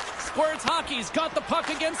 Squirts Hockey's got the puck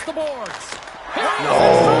against the boards. Here he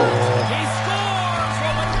is. He scores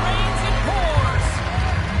while it rains and pours.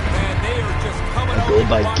 Man, they are just coming out Goal in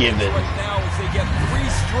by buckets Given. right now as they get 3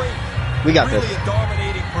 straight. We got really this. a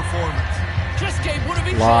dominating performance. Just Gabe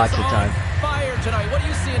Woodovich Lots is of on time. fire tonight. What are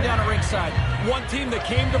you seeing down at ringside? One team that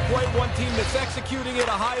came to play, one team that's executing at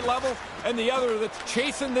a high level, and the other that's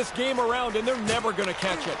chasing this game around, and they're never going to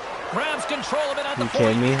catch it. Grabs control of it at the You point.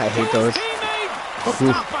 kidding me? I hate To his those. teammate. Oof.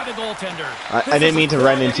 Stopped by the goaltender. I didn't mean to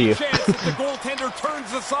run into you. Chance if the goaltender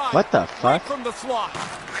turns aside. What the Right fuck? from the slot.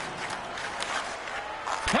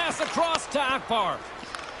 Pass across to Akbar.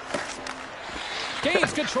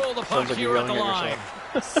 Gains control of the puck Sounds like here you're at the yelling at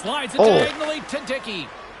line. Slides it Oh. diagonally to Dickey.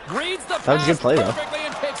 Reads the That was a pass good play, though. perfectly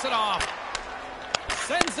and takes it off.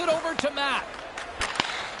 Sends it over to Matt.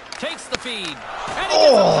 Takes the feed. And he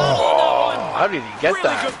gets a foul on that one. How did he get Really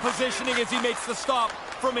that? good positioning as he makes the stop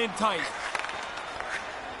from in tight.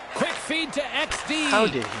 Quick feed to XD. How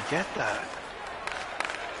did he get that?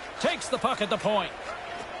 Takes the puck at the point.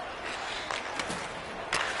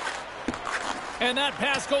 And that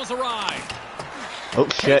pass goes awry. Oh,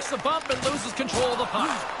 shit. Takes a bump and loses control of the puck.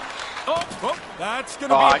 Oh, that's going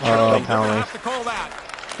to Oh, be I a can't penalty. believe They're going to penalty. have to call that.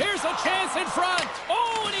 Here's a chance in front.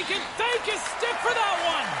 Oh, and he can thank his stick for that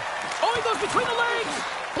one. Oh, he goes between the legs.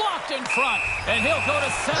 Blocked in front. And he'll go to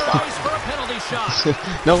center ice for a penalty shot.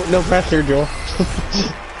 No pressure, Joel.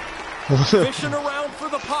 Fishing around for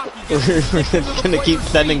the puck. He gets We're the stick into just the gonna keep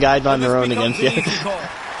player's sending feet, guys on and their this own becomes against an you. easy call.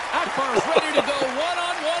 Akbar's ready to go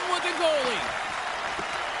one-on-one with the goalie.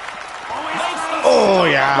 Makes the Oh,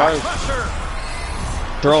 yeah. pressure.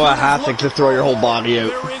 Throw a half-stick, just throw your whole body out.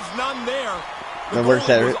 There is none there. The And where's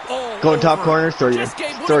goal that? was all Go in top over. corner, throw your Just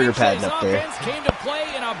Gabe pads Woodovic's up there. offense came to play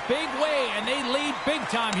in a big way, and they lead big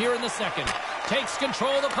time here in the second. Takes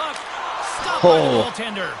control of the puck. Stopped by the Oh.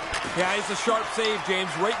 goaltender. Yeah, it's a sharp save, James.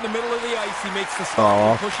 Right in the middle of the ice, he makes the stop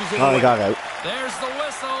and Oh, pushes it oh, away. I got out. There's the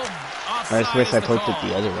whistle. I Offside just wish is I the poked it call.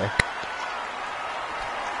 the other way.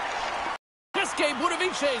 Just Gabe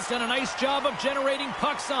Woodovic's done a nice job of generating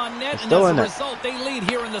pucks on net, and still as in a it. result, they lead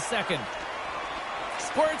here in the second.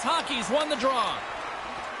 Squirts Hockey's won the draw.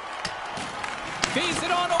 Feeds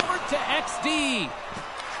it on over to XD.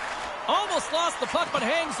 Almost lost the puck, but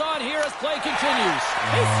hangs on here as play continues.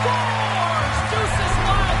 He scores! Deuces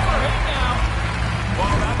live for him now.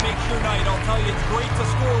 Well, that makes your night. I'll tell you, it's great to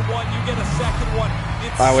score one. You get a second one.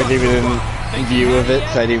 It's I was such even a in run. view of it,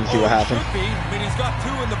 so I didn't even see what Oh, happened. should be. I mean, he's got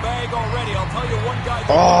 2 in the bag already. I'll tell you one guy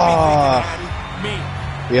that Oh. won't be thinking at me.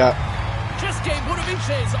 Yeah. Just Gabe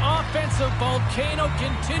Woodovic's offensive volcano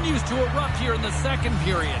continues to erupt here in the second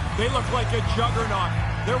period. They look like a juggernaut.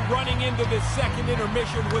 They're running into this second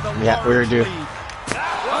intermission with a Yeah, large we're due. lead.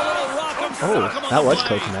 A little rock'em Oh, sock'em on that the was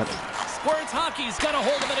play. coconut. Squirts Hockey's got a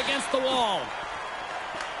hold of it against the wall.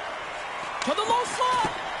 To the low slot.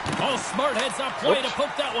 Oh, smart heads up play to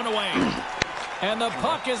poke that one away. And the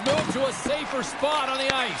puck is moved to a safer spot on the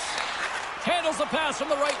ice. Handles the pass from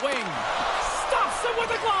the right wing. Stops it with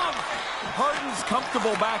a glove. Harden's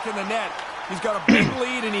comfortable back in the net. He's got a big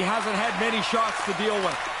lead, and he hasn't had many shots to deal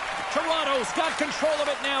with. Toronto's got control of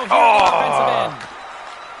it now here on the offensive end.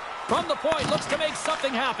 From the point, looks to make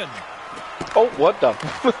something happen. Oh, what the?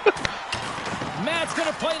 Matt's going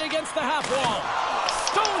to play it against the half wall.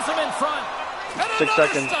 Stones him in front. And 6 another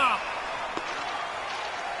seconds. stop.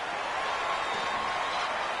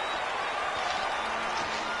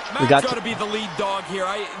 Matt's got got to- to be the lead dog here.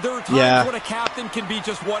 There are times Yeah. when a captain can be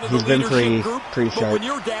just one of He's the been leadership pretty- group, pretty but sharp. when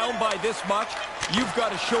you're down by this much, you've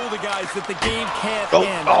got to show the guys that the game can't Oh,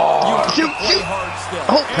 end. oh. You have to Shoot, play shoot. hard still.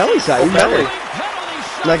 Oh, penalty shot, you better. Penalty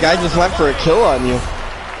shot That guy just went for a kill on you.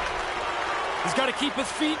 He's got to keep his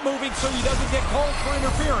feet moving so he doesn't get called for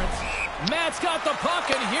interference. Matt's got the puck,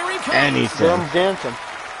 and here he comes. Anything. I'm dancing.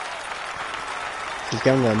 He's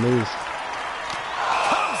getting a move.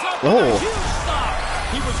 Comes up with a Oh. huge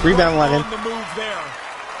stop. He was Rebound right line on the move there.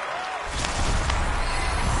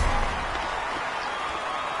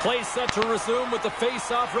 Play set to resume with the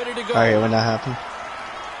face-off ready to go. Alright, when that happened.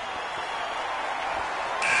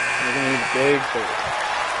 We're gonna need a big goal.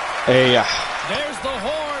 Hey, There's the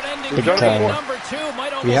horn ending Good period time. number 2.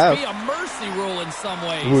 Might We almost have. be a mercy rule in some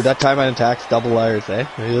ways. ooh, that time on attacks, double R's, eh?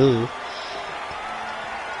 Ew.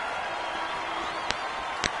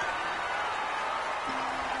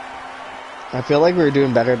 I feel like we were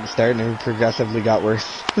doing better at the start and it progressively got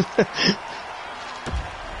worse.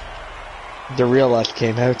 The real us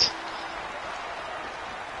came out.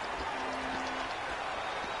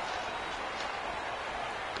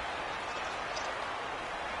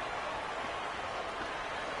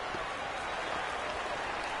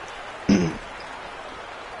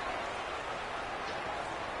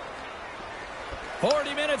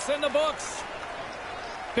 Minutes in the books.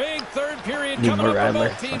 Big third period Need coming more up for Adler.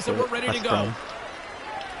 both teams, and we're ready to That's go. fine.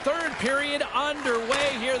 Third period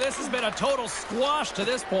underway here. This has been a total squash to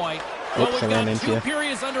this point. Well, Oops, we've I ran got into 2 you.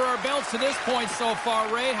 periods under our belts to this point so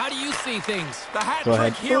far, Ray. How do you see things? The hat Go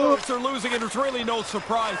trick ahead. heroes are losing, and it's really no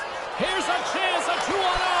surprise. Here's a chance, a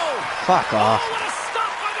 2-on-0. Fuck Oh, off. what a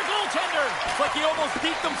stop by the goaltender. It's like he almost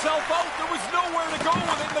beat himself out. There was nowhere to go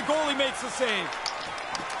with it, and the goalie makes the save.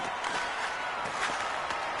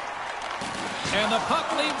 And the puck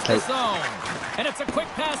leaves the zone. And it's a quick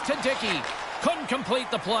pass to Dickey. Couldn't complete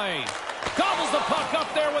the play. Gobbles the puck up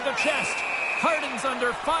there with the chest. Harden's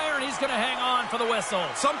under fire, and he's going to hang on for the whistle.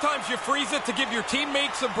 Sometimes you freeze it to give your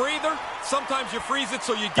teammates a breather. Sometimes you freeze it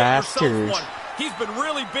so you get Bastard. yourself one. He's been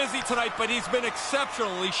really busy tonight, but he's been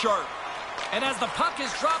exceptionally sharp. And as the puck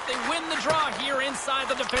is dropped, they win the draw here inside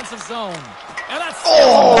the defensive zone. And that's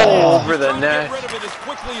Over the Trying to net. get rid of it as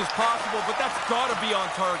quickly as possible, but that's got to be on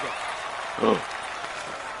target.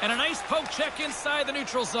 And a nice poke check inside the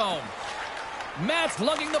neutral zone. Matt's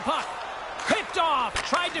lugging the puck. Picked off.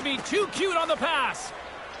 Tried to be too cute on the pass.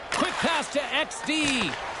 Quick pass to XD.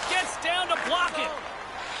 Gets down to block it.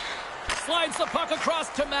 Slides the puck across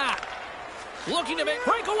to Matt. Looking to make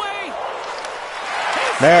breakaway.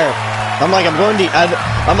 There. I'm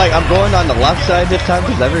going on the left side this time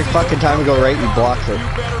because every fucking time we go right, he blocks it. You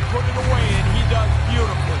better put it away, and he does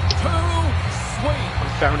beautifully. Too sweet.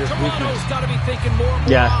 Found his Toronto's weakness. got to be thinking more and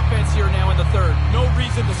more Yeah. offense here now in the third. No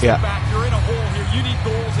reason to sit Yeah. back. You're in a hole here. You need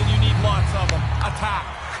goals, and you need lots of them. Attack.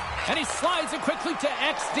 And he slides it quickly to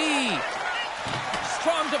XD.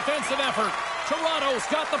 Strong defensive effort. Toronto's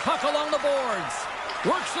got the puck along the boards.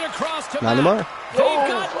 Works it across to Not Matt. anymore. They've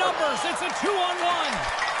got numbers. It's a 2-on-1.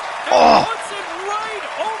 And Oh. puts it right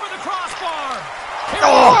over the crossbar.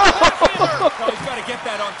 Well, he's got to get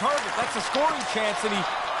that on target. That's a scoring chance, and he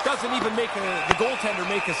doesn't even make the goaltender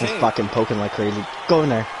make a He's save. fucking poking like crazy. Go in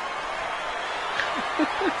there.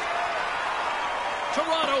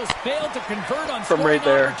 Toronto's failed to convert on From scoring right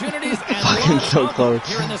there. opportunities and Fucking lots so of them close.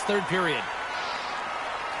 here in this third period.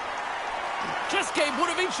 Just Gabe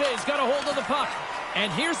Budovice's got a hold of the puck. And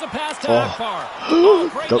here's the pass to Oh. Akbar. Oh,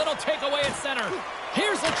 great Go. little takeaway at center.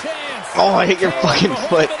 Here's a chance. Oh, I hit your Taylor, fucking the whole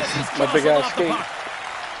foot. minute he's My big crossing ass off the skate. puck.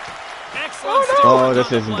 Excellent stewards Oh, on this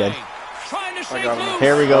the isn't play. good. Trying to shake got him. loose.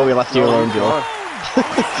 Here we go. We left you alone, Joel.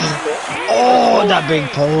 Oh, that big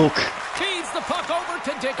poke. Feeds the puck over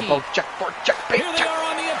to Dickey. Oh, check, big Here they check. are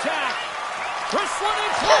on the attack. Wrestling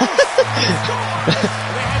in close.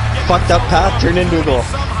 Fucked up pass turned into a goal.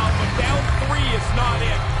 Somehow, but down 3 is not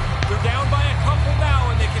it. They're down by a couple now,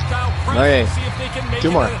 and they can now press Okay. and see if they can make 2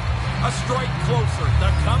 it more. a strike closer.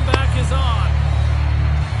 The comeback is on.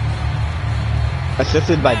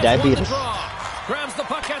 Assisted by Mavs won the Diabetes. draw. Grabs the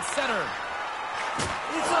puck at center.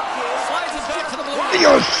 Slides it back to the blue.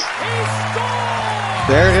 Yes! He scores!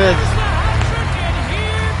 There it is. There's the hat trick, and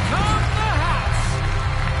here come the Hats.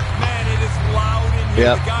 Man, it is loud in here.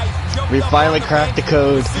 Yep. The guys jumped We up finally on the cracked bench the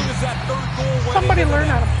code. as soon as that third goal went Somebody into learn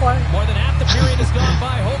the how net. to play. More than half the period has gone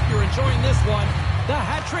by. Hope you're enjoying this one. The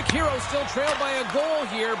hat trick heroes still trail by a goal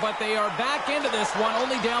here, but they are back into this one,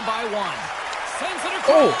 only down by 1. Sends it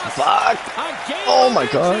Oh, across. fuck. A game Oh, of my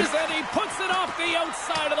God. inches, and he puts it off the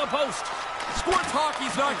outside of the post. Sports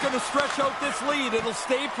hockey's not going to stretch out this lead. It'll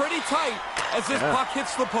stay pretty tight as this puck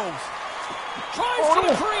hits the post. Drives to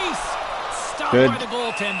the crease. Stopped Good. by the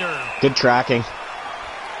goaltender. Good tracking.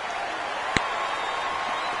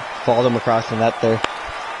 Followed him across the net there.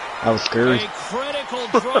 I was screwed. A critical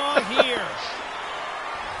draw here.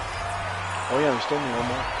 Oh, yeah, we still need one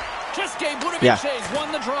more. Just Gabe Budovice's Yeah.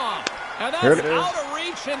 won the draw. And Here that's it is. out of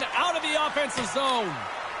reach and out of the offensive zone.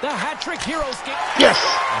 The hat-trick heroes get... Yes! We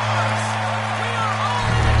are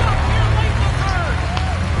already up here late in the third.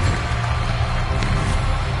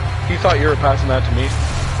 He thought you were passing that to me.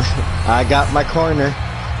 I got my corner. I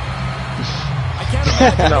can't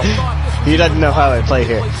imagine No. they thought this was He doesn't even know how I possible. play They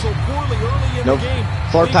here. played so poorly early in Nope. the game.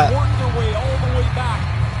 Four They pa- worked their way all the way back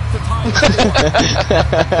to tie the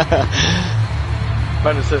score.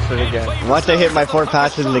 Might assisted again. Once I hit my 4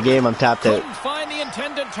 passes in the game, I'm tapped out. Couldn't find the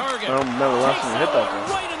intended target. I don't remember the last Takes time you hit that thing.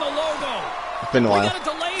 right in the logo. It's been a We while. got a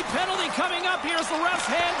delayed penalty coming up. Here's the ref's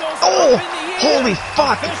hand goes Oh! up in the air. Holy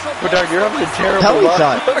fuck! Official Bedard, you're having a terrible Penalty luck.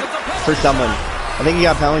 shot for someone. I think he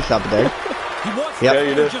got penalty shot there. He wants Yep. to Yeah,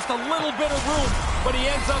 you give did. just a little bit of room, but he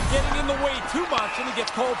ends up getting in the way too much, and he gets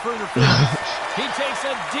called for interference. He takes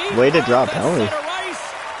a deep Way to breath draw a at penalty. center ice.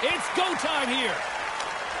 It's go time here.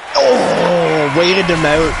 Oh! Waited him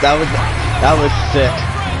out. That was sick.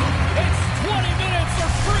 It's 20 minutes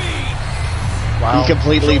or free. Wow. He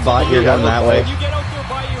completely bought your gun that way. You get out there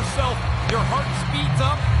by yourself, your heart speeds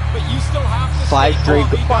up, but you still have to Five stay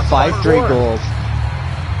straight calm. five straight goals.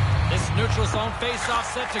 This neutral zone face-off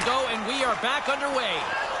set to go, and we are back underway.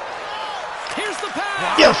 Here's the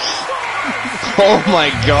pass. Yes! Oh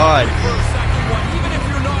my god. For a second one, even if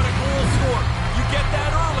you're not a goal scorer, you get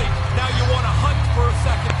that early. Now you want to hunt for a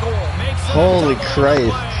second goal. Makes it a Holy double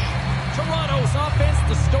Christ. play. Toronto's offense,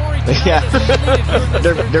 the story tonight Yeah. is they lead here in this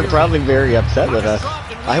they're third period. probably very upset with us.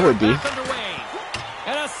 I would be. Back underway.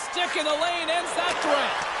 And a stick in the lane ends that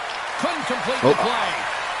threat. Couldn't complete Oh. the play.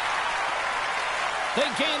 They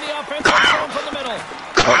gain the offensive zone from the middle.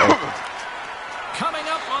 Uh-oh. Coming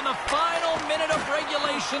up on the final minute of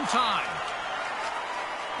regulation time.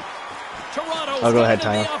 Toronto's I'll go ahead,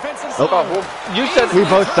 running in the Tyler. offensive Oh. zone. Well, you said We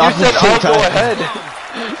both you stopped said at the same I'll go time. ahead.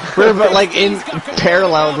 We're but like in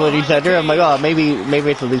parallel with what he said there. I'm like, oh, maybe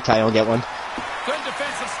it's a loose tie. I'll get one. Good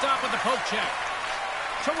defensive stop with the poke check.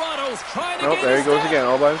 Toronto's trying to Oh, gain there he his goes step. again,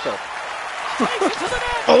 all by himself. Takes it to the net.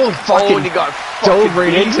 Oh, Oh, fucking and he got dove fucking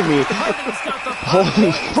right beat. into me. Hyman's got the puck.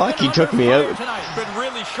 Holy He's fuck, been he took under me fire out. tonight. Been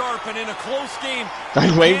really sharp and in a close game. I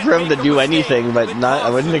was you waiting can't for him to make a do mistake anything, but that not. I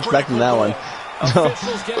causes wasn't a expecting critical that one. goal. No.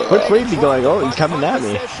 Officials getting Which ready way is he to going? draw. Oh, he's coming at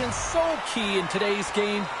me. Possession so key in today's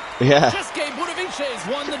game. Yeah. Just Gabe Budovice's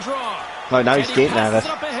won the draw. Oh, now he's And he skating at passes us.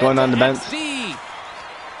 it up ahead Going to on the bench. XD.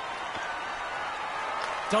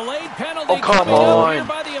 Delayed penalty. Oh, come coming out on. here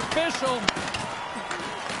by the official.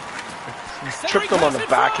 Tripped him on the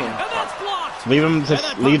backhand. And that's blocked. Leave him. And Just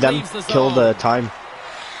that leave puck them. leaves the Kill zone. the time.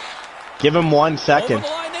 Give him 1 Over second. the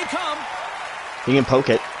line they come. He can poke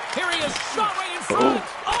it. Here he is, shot right in front.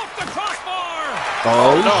 Off the crossbar.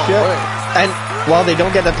 Oh, no, shit! right. And well, they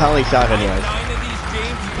don't get the penalty shot In anyways. 9 of these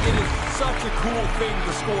games, it is such a cool thing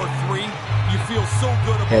to score 3. You feel so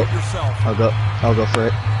good about Okay. yourself. I'll go for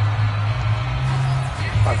it.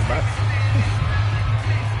 Talk about it.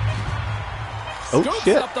 Oh Scoops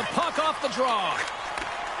shit! up the puck off the draw.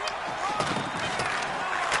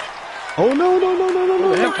 Oh no! They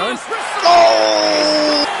Here have he time. is, wrist-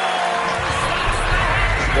 Oh!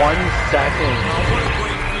 1 second. What a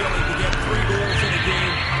great feeling to get 3 goals in a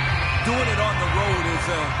game. Doing it on the road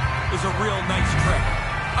is a real nice trick.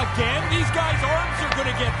 Again, these guys' arms are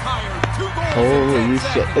going to get tired. 2 goals Holy in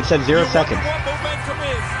 10 shit. seconds. It said 0 You wonder seconds. what momentum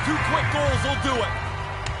is. 2 quick goals will do it.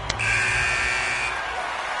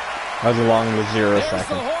 That was along with 0 There's the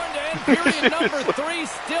seconds. horn to end period number 3.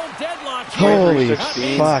 Still deadlocked here. Holy That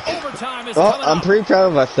means fuck! overtime is Well, coming I'm up. pretty proud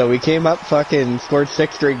of us though. We came up, fucking scored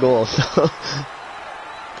 6 straight goals.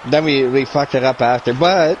 So then we fucked it up after,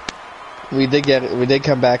 but we did get it. We did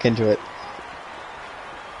come back into it.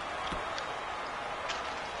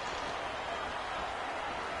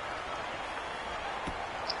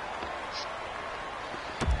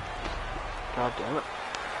 God damn it.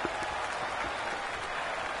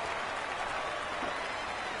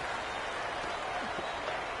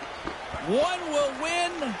 One will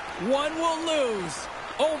win, one will lose.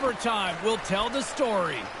 Overtime will tell the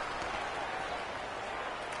story.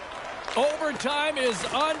 Overtime is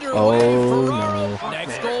underway. Oh, Ferraro, no. next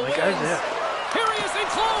Man, goal that wins. guy's it. Here he is in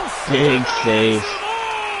close. Big save.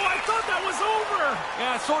 Oh, I thought that was over.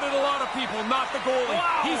 Yeah, so did a lot of people, not the goalie.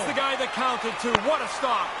 Wow. He's the guy that counted too. What a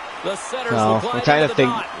stop. The setters No, will glide I'm trying into to the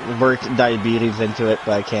think, dot. work diabetes into it,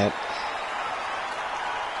 but I can't.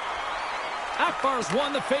 Akbar's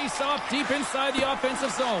won the face-off deep inside the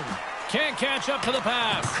offensive zone. Can't catch up to the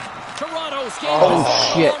pass. Toronto skates Oh,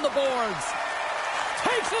 shit. on the boards.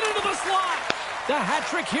 Takes it into the slot. The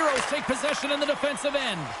hat-trick heroes take possession in the defensive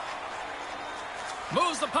end.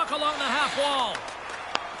 Moves the puck along the half wall.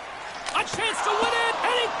 A chance to win it,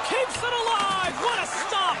 and he keeps it alive. What a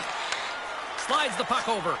stop. Slides the puck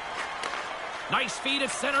over. Nice feed at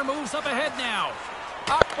center, moves up ahead now.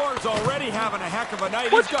 Akbar's already having a heck of a night.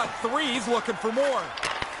 He's got three. He's looking for more.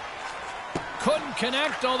 Couldn't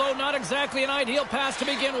connect, although not exactly an ideal pass to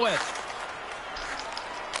begin with.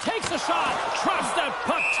 Takes a shot, traps that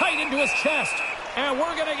puck tight into his chest. And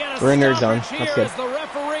we're going to get a We're in their zone. stoppage here as the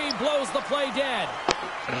referee blows the play dead.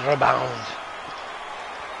 Rebound.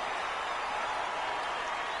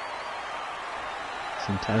 It's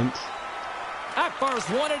intense. Akbar's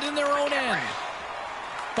won it in their own end.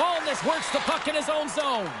 Ballness works the puck in his own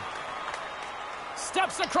zone.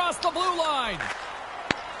 Steps across the blue line.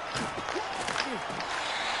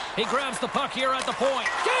 He grabs the puck here at the point.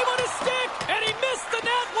 Game on his stick, and he missed the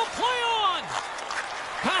net. Will play on.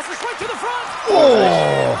 Passes right to the front.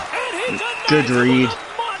 Oh, and he denies good read. a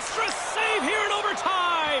monstrous save here in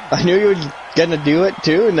overtime. I knew he was gonna do it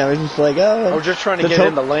too, and I was just like, oh. I was just trying to get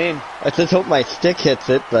in the lane. I just hope my stick hits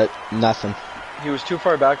it, but nothing. He was too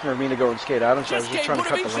far back for me to go and skate at him, so I was just trying to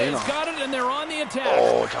cut the lane off. Got it, and they're on the attack.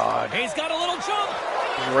 Oh, Todd. He's got a little jump.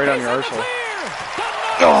 He's right on your arsehole.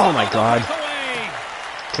 Oh my God.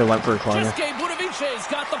 Still went for a corner. Jiske Budovice's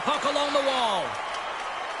got the puck along the wall.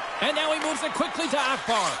 And now he moves it quickly to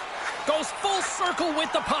Akbar. Goes full circle with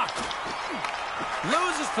the puck.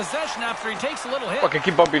 Loses possession after he takes a little hit. Fuck, I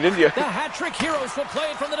keep bumping into you. The hat-trick heroes will play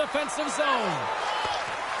it from the defensive zone.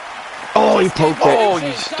 Oh, he poked it. Oh,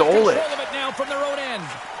 you stole it. Control of it now from their own end.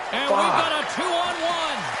 And we've got a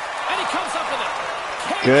 2-on-1. And he comes up with it.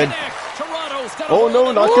 Can't Good. connect. Toronto's got a Oh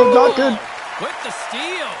no, not good, not good. with the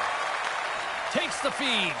steal. Takes the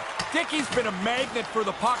feed. Dickey's been a magnet for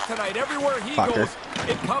the puck tonight. Everywhere he Fucker. goes,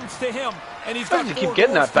 it comes to him. And he's How got does he four keep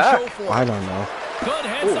getting goals that to back? show for I it. don't know. Good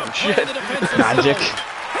heads up play shit. in the defensive Magic. zone.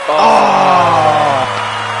 Oh.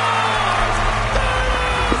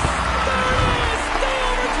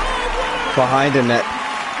 Behind the net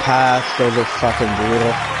pass, those are fucking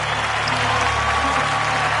brutal.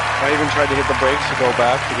 I even tried to hit the brakes to go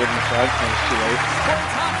back to get in front, and it was too late.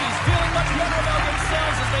 Sports hockey's feeling much better about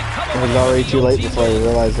themselves as they come It was away already with too the late OT before I lead.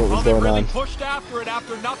 realized what was Well, they going really on. pushed after it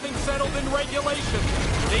after nothing settled in regulation.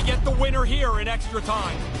 They get the winner here in extra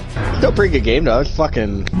time. Still pretty good game though. It was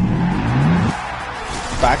fucking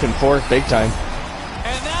back and forth big time.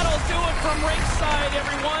 And that'll do it from ringside,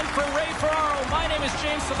 everyone. For Ray Ferraro, my name is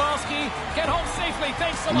James Savalsky. Get home safely.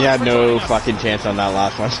 Thanks so much You had for no joining us. fucking chance on that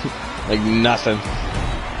last one. Like nothing.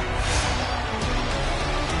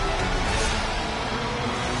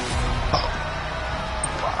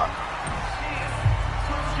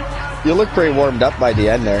 You look pretty warmed up by the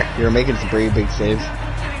end there. You were making some pretty big saves.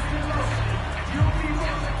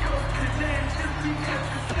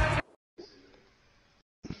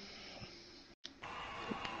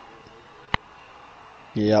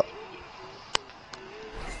 Yep.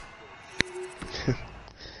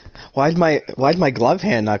 Why's my glove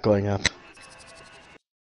hand not going up?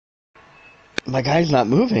 My guy's not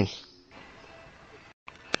moving.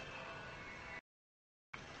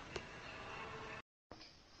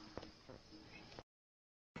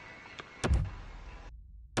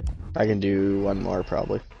 I can do one more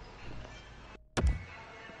probably.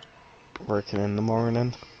 Working in the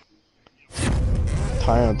morning.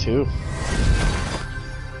 Tie on two.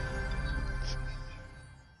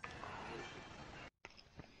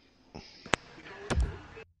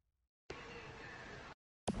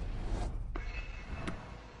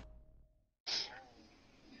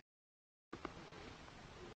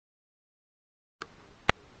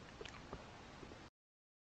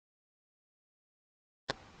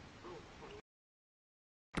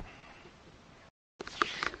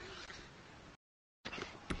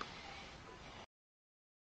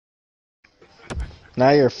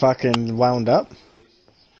 Now you're fucking wound up.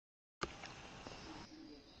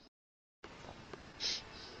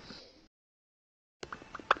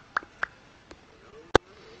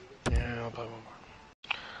 Yeah, I'll play one more.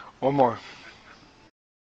 One more.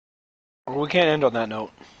 We can't end on that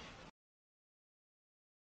note.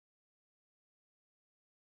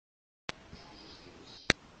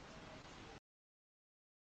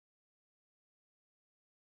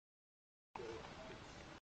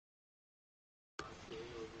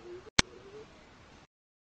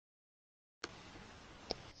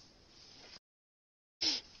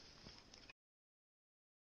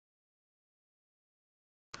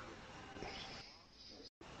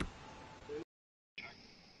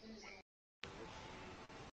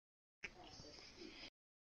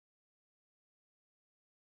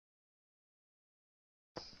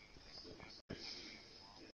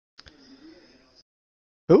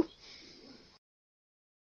 Who?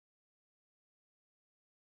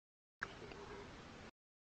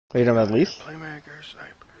 Wait, I'm at least? Playmaker,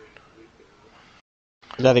 sniper.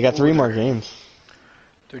 Yeah, they got 3 more games.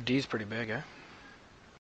 Their D's pretty big, eh?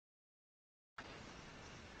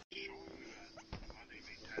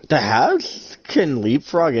 The Habs can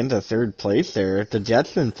leapfrog into 3rd place there. The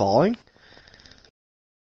Jets been falling.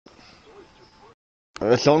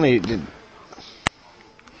 It's only...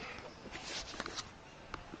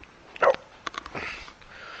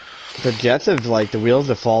 The Jets have, like, the wheels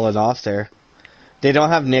have fallen off there. They don't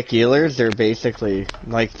have Nick Ehlers. They're basically,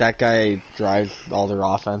 like, that guy drives all their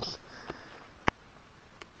offense.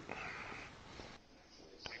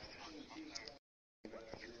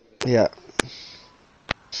 Yeah.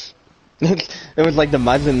 It was like the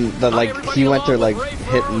Muzzin, he went to, like,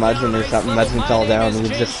 hit Muzzin or something. Muzzin fell down and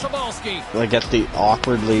he just, like,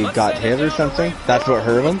 awkwardly got hit or something. That's what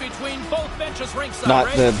hurt him.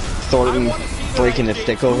 Not the Thornton breaking his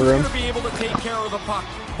stick over him.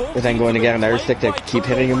 And then going to get another stick to keep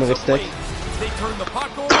hitting him with a stick. They turn the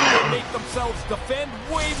puck over and make themselves defend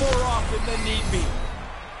way more often than need be.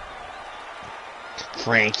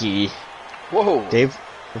 Frankie. Whoa. Dave,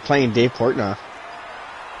 we're playing Dave Portnoy.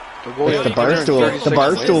 It's the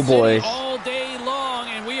Barstool boys. All day long,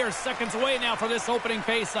 and we are seconds away now for this opening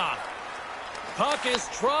faceoff. Puck is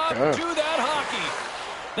trod to that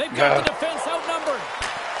hockey. They've got the defense outnumbered.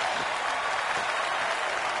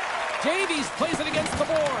 Davies plays it against the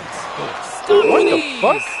boards. What the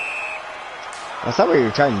fuck? That's not what you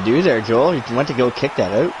were trying to do there, Joel. You went to go kick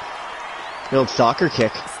that out. The old soccer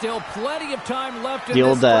kick. Still plenty of time left in the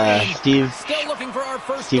old this Steve. Still looking for our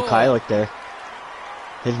first Steve goal. Kylick there.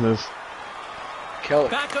 His move. Kellick.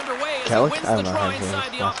 Back underway as Kellick? he wins I the don't know try how his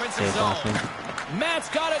inside name the is. offensive zone. Matt's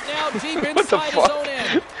got it now deep What the inside his fuck? own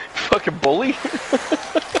end. Fucking bully.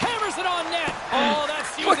 Hammers it on net. Oh,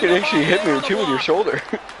 that's using Fucking the actually ball hit there me on the too with your block. shoulder.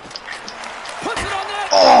 Puts it on net.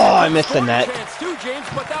 Oh, I missed the net. Chance too, James,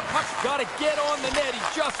 but that puck's got to get on the net. He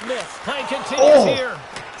just missed. Play continues here.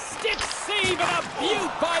 Stick save and a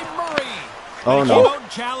beaut by Murray. Oh, Came no. out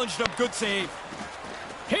and challenged him. Good save.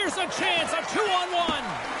 Here's a chance, a 2-on-1.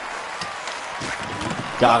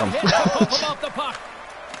 Got Hit him. to pump him off the puck.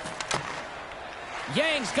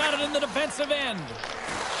 Yang's got it in the defensive end.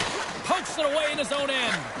 Pokes it away in his own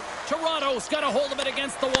end. Toronto's got a hold of it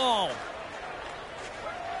against the wall.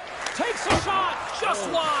 Takes a shot, just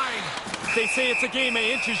wide. They say it's a game of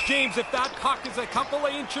inches, James. If that puck is a couple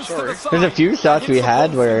of inches to the side, There's a few shots we hits the had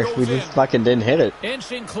post where and we goes just in. fucking didn't hit it.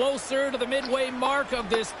 Inching closer to the midway mark of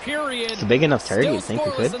this period. It's a big enough target, Still you think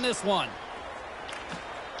we scoreless could? in this one.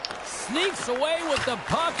 Sneaks away with the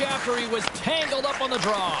puck after he was tangled up on the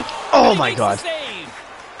draw. Oh And he my makes God. the save.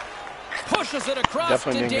 Pushes it across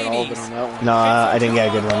Definitely to didn't get all of Davies. it on that one. No, I didn't get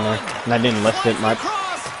a good one there. And I didn't lift it Slides much.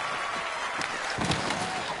 across.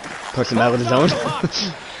 Push him out of his zone.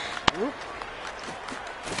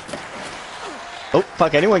 Oh,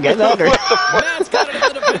 fuck, anyone get that? Or? Matt's got it in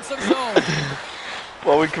the defensive zone.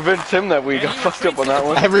 Well, we convinced him that we got fucked up on that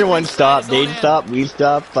one. Everyone stopped. They'd stop, we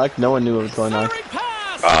stopped. Fuck, no one knew what was going on. Centering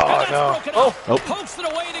pass. Oh, And that's no. broken Oh. up. Oh. Pokes it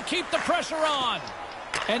away to keep the pressure on.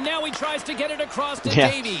 And now he tries to get it across to Yeah.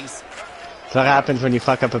 Davies. So what happens when you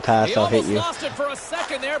fuck up a pass, He I'll hit almost you. lost it for a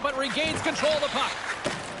second there, but regains control of the puck.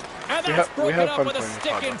 And We that's have- we broken have up fun with a playing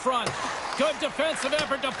stick hockey. in front. Good defensive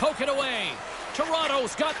effort to poke it away.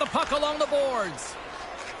 Toronto's got the puck along the boards.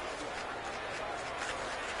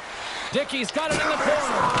 Dickey's got it in the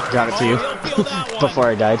corner. Got it for you. He'll feel that one. Before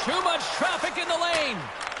I died. Too much traffic in the lane.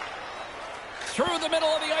 Through the middle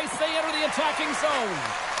of the ice, they enter the attacking zone.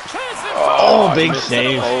 Chance in front. Oh, big Misses it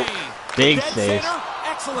save. away. Big Dead save. center,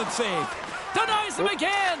 excellent save. Denies him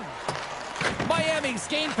again. Miami's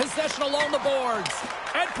gained possession along the boards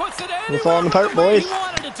and puts it in. We're falling apart, boys. He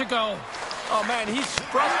wanted it to go. Oh man, he's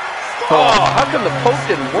sprung. Oh, how come the poke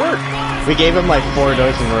didn't work? We gave him like 4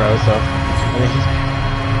 doses in a row, so. I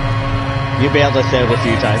mean, you'll be able to say it a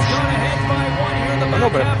few times. Gone ahead by one here in the I know,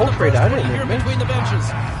 back but a half of poke the rate, first I didn't period here admit. between the benches.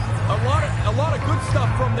 A lot of good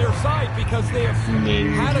stuff from their side because they have Maybe.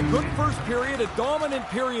 had a good first period, a dominant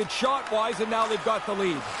period shot-wise, and now they've got the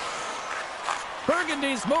lead.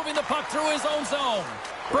 Burgundy's moving the puck through his own zone.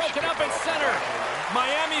 Broken up at center.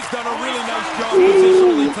 Miami's done a really nice job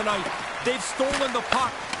positionally tonight. They've stolen the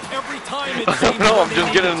puck every time it seems. No, I'm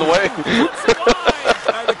just getting in the way. Puts it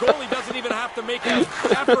wide. The goalie doesn't even have to make an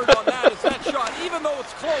effort on that. It's that shot, even though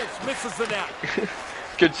it's close, misses the net.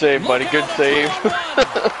 Good save, buddy. Look Good out, a save.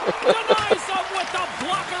 2-on-1. Denies him with the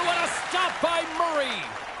blocker. What a stop by Murray.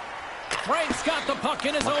 Frank's got the puck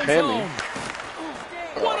in his own Hammy. zone.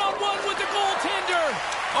 One-on-one with the goaltender.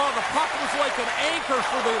 Oh, the puck was like an anchor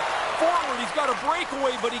for the forward. He's got a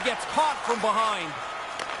breakaway, but he gets caught from behind.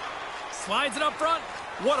 Slides it up front.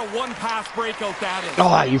 What a one-pass breakout that is.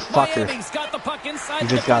 Oh, you fucker. Miami's got the puck inside You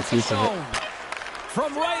the just got defensive piece of it. zone.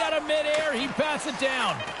 From right out of midair, he bats it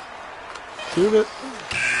down. Shoot it.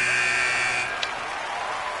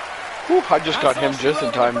 Whew, I just got him just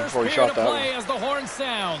in time before he shot that one. As the horn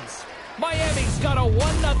sounds. Miami's got a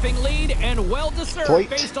 1-0 lead and well-deserved Point.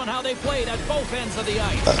 based on how they played at both ends of the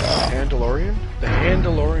ice. The Handalorian? The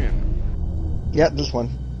Handalorian. Yeah, this one.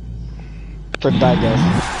 For the bad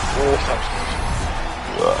guys.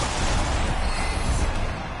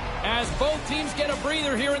 As both teams get a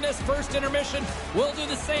breather here in this first intermission, we'll do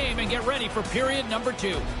the same and get ready for period number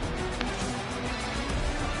 2.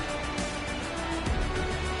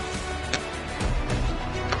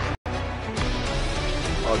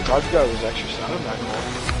 Oh, God's guy was extra sound in that goal.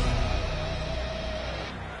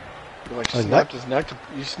 He like Like snapped what?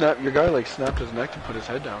 his neck. Your guy like snapped his neck to put his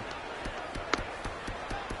head down.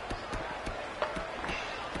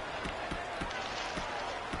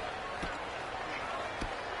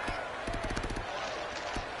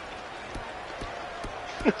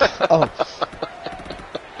 Oh.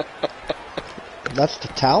 That's the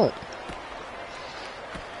talent.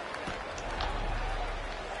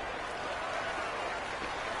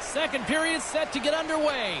 Second period set to get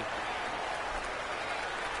underway.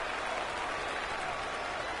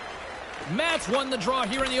 Matt's won the draw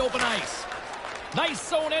here in the open ice. Nice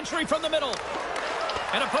zone entry from the middle.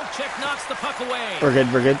 And a poke check knocks the puck away. We're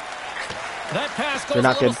good, we're good. That pass goes They're a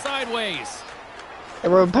not little good. sideways.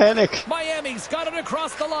 Everyone panic. Miami's got it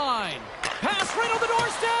across the line. Pass right on the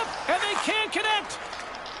doorstep, and they can't connect.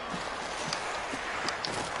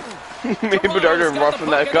 Maybe Bedard roughing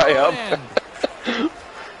that guy up.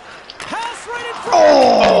 Pass right in front.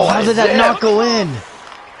 Oh, how did that not go in?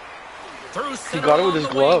 Through He got it with his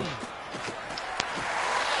glove.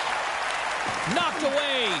 Knocked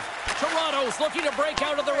away. Toronto's looking to break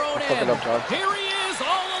out of their own Fuck it end. up, Todd. Here he is,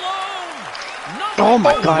 all alone. Oh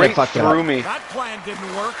my God, I Right fucked it through up. me. That plan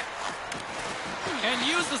didn't work. And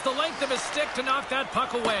uses the length of his stick to knock that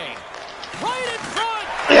puck away. Right in front.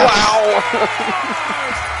 Wow.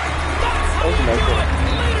 That's how was you a nice do one. it.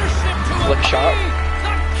 Leadership to a Flick shot. T.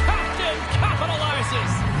 The captain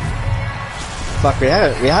capitalizes. Fuck,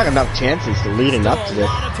 we had enough chances leading up to Still a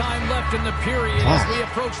this. lot of time left in the period as we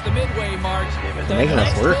approach the midway mark. The Making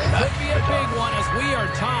us next work. goal could be a big one as we are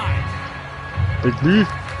tied. Big B.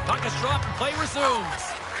 Puck is dropped and play resumes.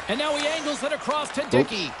 And now he angles it across to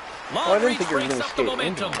Dickey. Long I didn't reach think he was breaks gonna up the skate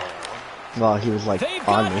into momentum. Well, he was like They've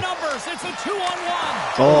on got me. numbers. It's a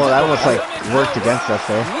 2-on-1. Oh, that almost like worked against us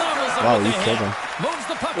though. Levels him Wow, with you the killed hit. him. Moves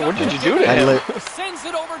the puck What up did you do to I him? Sends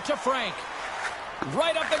it over to Frank.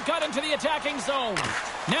 Right up the gut into the attacking zone.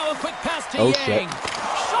 Now a quick pass to Oh, Yang. shit.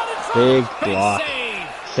 Shot in front. Big block. Save.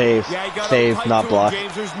 Save. Yeah, you got Save, not block.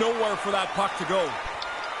 James. There's nowhere for that puck to go.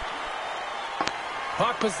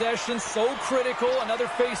 Puck possession so critical. Another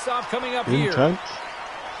face-off coming up In here. front.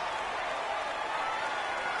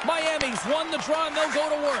 Miami's won the draw and they'll go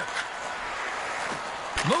to work.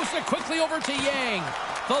 Moves it quickly over to Yang.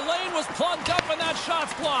 The lane was plugged up and that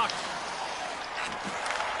shot's blocked.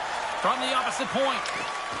 From the opposite point.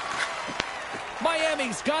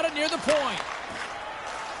 Miami's got it near the point.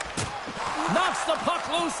 Knocks the puck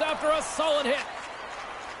loose after a solid hit.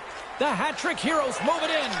 The hat-trick heroes move it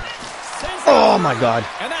in. Sends it Oh over. my God.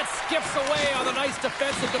 And that skips away on a nice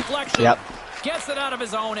defensive deflection. Yep. Gets it out of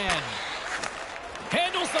his own end.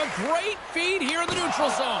 Handles a great feed here in the neutral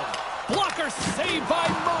zone. Blocker saved by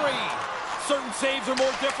Murray. Certain saves are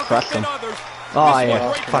more difficult Crushed than him. others. Oh, This yeah. one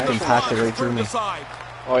right Fucking from passed it the right through turned me. aside.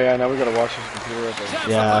 Oh yeah, now we gotta watch his computer. I think. Taps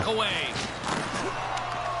Yeah. the puck away.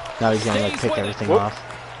 Now he's gonna like Stays pick with it. everything Whoop. off.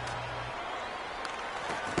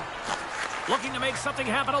 Looking to make something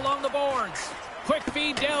happen along the boards. Quick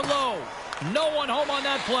feed down low. No one home on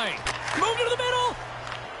that play. Moved into the middle.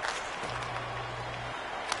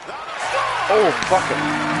 Oh fuck it.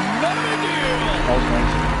 Not a big deal. That was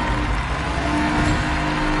nice.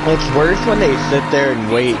 It's worse when they sit there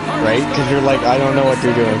and wait, right? Because you're like, I don't know what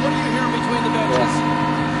they're doing. What are you hearing between the benches?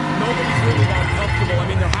 Nobody's really that comfortable. I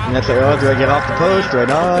mean, they're And that's like, oh, do I get off the post? Do I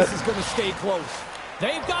not? This is going to stay close.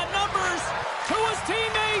 They've got numbers to his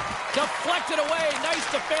teammate. Deflected away. Nice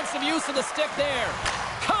defensive use of the stick there.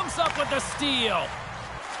 Comes up with the steal.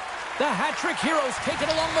 The hat-trick heroes take it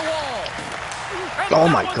along the wall. And Oh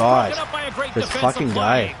that my one's God. broken up by a great This defensive fucking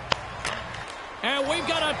play. guy. And we've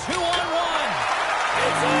got a 2-on-1.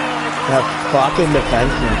 It's in. That fucking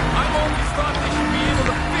defenseman. I've always thought they should be able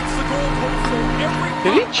to fix the goal post so every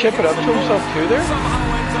Did he puck chip it up to himself too there?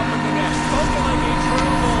 somehow ends up in the net. Spoken like a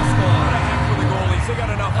true goal scorer. What a heck for the goalies. They got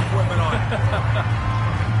enough equipment on.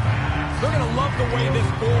 They're going to love the way this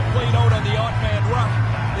goal played out on the odd man rush.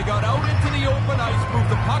 They got out into the open ice, moved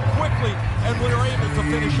the puck quickly, and were able to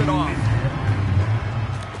finish it off.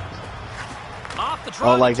 Off off the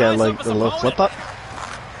draw. Oh, like ties the up his little opponent. flip up.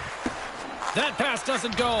 That pass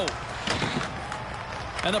doesn't go.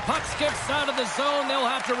 And the puck skips out of the zone. They'll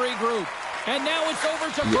have to regroup. And now it's over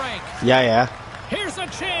to Frank. Yeah. Here's a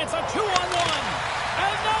chance, a 2-on-1.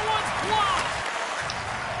 And no one's blocked.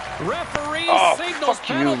 Referee signals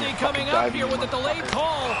penalty coming up here with a delayed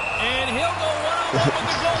call. And he'll go one-on-one with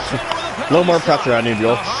the goaltender with a penalty. A little more pressure on you,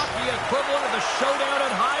 Joel. The hockey equivalent of the showdown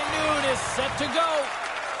at high noon is set to go.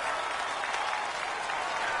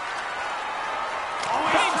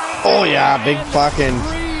 Oh yeah, big fucking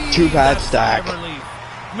two-pad stack.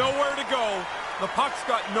 Nowhere to go. The puck's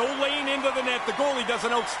got no lane into the net. The goalie does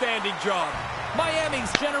an outstanding job.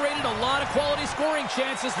 Miami's generated a lot of quality scoring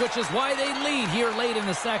chances, which is why they lead here late in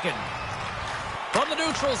the second. From the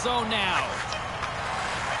neutral zone now.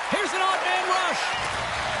 Here's an odd man rush.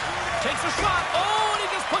 Takes a shot. Oh, and he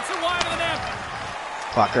just puts it wide of the net.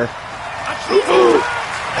 Fucker.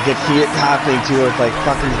 I could see it happening too. It's like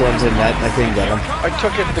fucking going to the net and I couldn't get him. I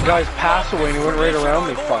took it the guy's pass away and he went right around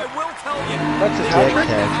me. Fuck. That's his hat trick?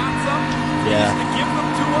 Yeah. To give them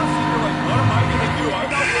to us, and you're like, what am I going to do? I'm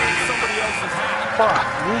not wearing somebody else's hat. Fuck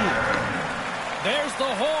me. There's the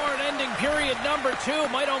horn ending period number 2.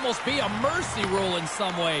 Might almost be a mercy rule in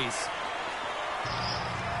some ways.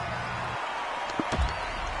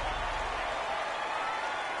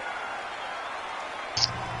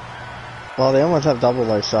 Well, they almost have double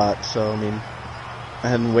their shots, so I mean, I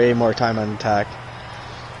had way more time on attack,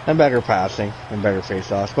 and better passing, and better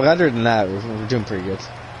face-offs. But other than that, we're doing pretty good.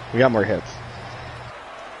 We got more hits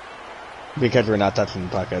because we're not touching the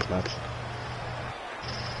puck as much.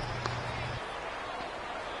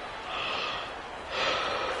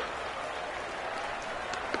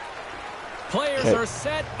 Players are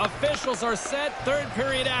set, officials are set, third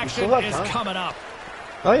period action is coming up.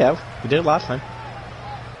 Oh yeah, we did it last time.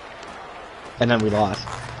 And then we lost.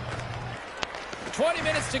 20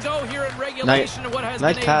 minutes to go here in regulation of what has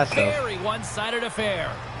been a very one-sided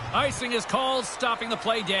affair. Icing is called, stopping the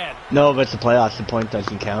play dead. No, but it's the playoffs. The point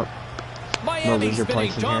doesn't count. Miami's been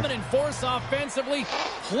a dominant force offensively.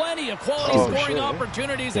 Plenty of quality scoring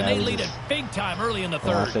opportunities, and they lead it big time early in the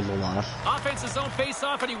third. Offensive zone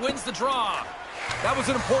face-off, and he wins the draw. That was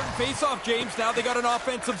an important face-off, James. Now they got an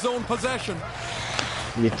offensive zone possession.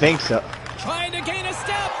 You think so? Trying to gain a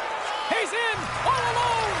step. He's in, all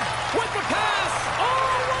alone, with the pass.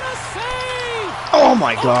 Oh, what a save! Oh,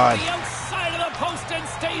 my God. The outside of the post and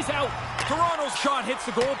stays out. Toronto's shot hits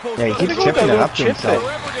the goalpost. Yeah, he keeps chipping it up to himself. If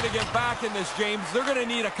they're ever going to get back in this, James, they're going to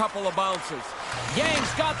need a couple of bounces.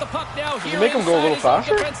 Yang's got the puck now here. Make him go a little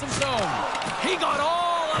faster? Defensive zone. He got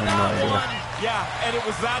all of that one. Yeah, and it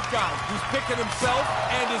was that guy who's picking himself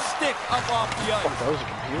and his stick up off the ice. That was a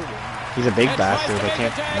computer. He's a big bastard. They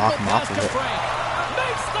can't knock him off of it.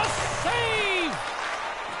 Makes the save!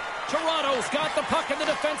 Toronto's got the puck in the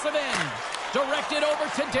defensive end. Directed over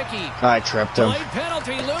to Dickey. I tripped him. Late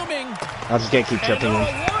penalty looming. I'll just get keep tripping him.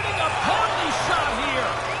 Awarding a penalty shot here.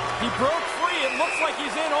 He broke free. It looks like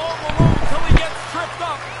he's in all alone until he gets tripped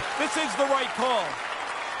up. This is the right call.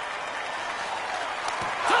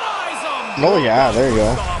 Denies him. Oh yeah, there you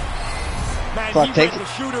go. Man, Fuck,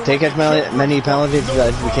 take as many penalties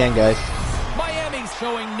as we can, guys. Miami's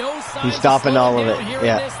showing no signs. He's stopping all of it.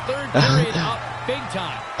 Yeah. This third period up big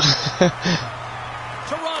time.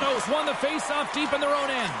 Toronto's won the face-off deep in their own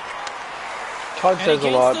end. Todd says a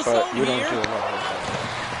lot, but you don't do a lot.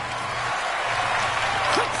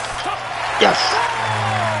 Yes.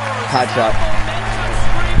 Hot shot.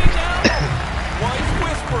 Wise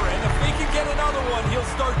whisper, and if they can get another one, he'll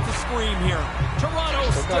start to scream here.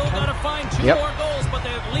 Toronto's still got to find 2 more goals, but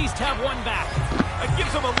they at least have one back. It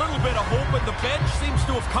gives them a little bit of hope, and the bench seems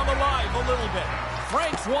to have come alive a little bit.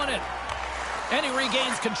 Frank's won it, and he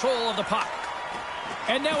regains control of the puck.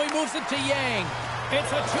 And now he moves it to Yang. It's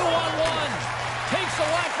a 2-on-1. Takes a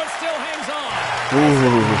whack, but still hangs on.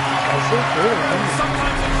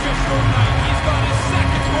 Sometimes it's just short night. He's got his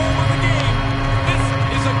second goal of the game. This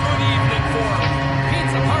is a good evening for him.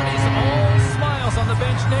 Pizza parties all smiles on the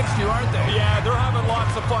bench next to you, aren't they? Yeah, they're having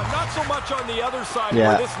lots of fun. Not so much on the other side,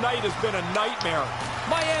 where this night has been a nightmare.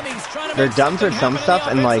 Miami's trying to They're dumb for some stuff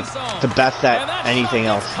and like the best at anything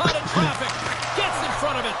else. Gets in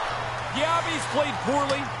front of it. Yavi's played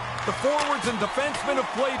poorly. The forwards and defensemen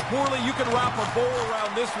have played poorly. You can wrap a bow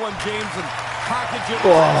around this one, James, and package it.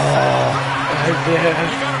 Oh, you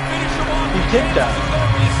got to finish him off. You did that.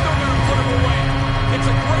 You still got to put him away. It's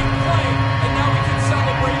a great play, and now we can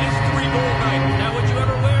celebrate his 3-goal night. Now, would you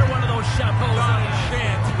ever wear one of those chapeaux? Not a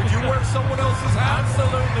chance. Would you wear someone else's hat?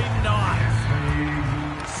 Absolutely not.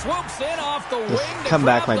 Swoops in off the wing.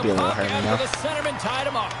 Comeback might be a little hard now. The centerman tied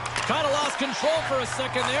him up. Kind of lost control for a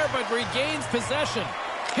second there, but regains possession.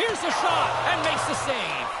 Here's the shot and makes the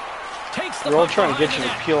save. Takes the They're all puck trying to get behind you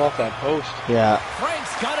the to net. peel off that post. Yeah.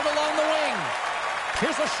 Frank's got it along the wing.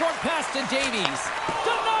 Here's a short pass to Davies.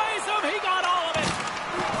 Denies him. He got all of it.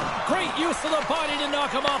 Great use of the body to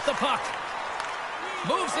knock him off the puck.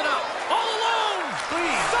 Moves it up. All alone.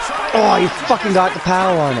 Oh, he fucking got the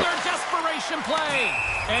power on it. Desperation play.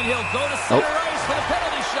 And he'll go to center ice for the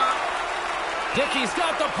penalty shot. Dickey's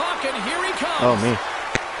got the puck, and here he comes. Oh, me.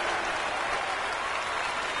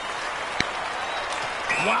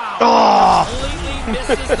 Wow. Oh! Completely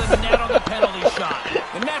misses the net on the penalty shot.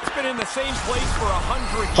 The net's been in the same place for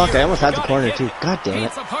 100 years. Fuck, I almost had the Gotta corner, hit too. it. God damn it.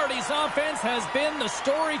 Pizza Party's offense has been the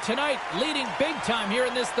story tonight, leading big time here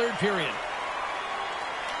in this third period.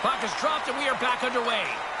 Puck is dropped, and we are back underway.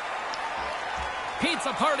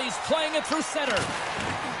 Pizza Party's playing it through center.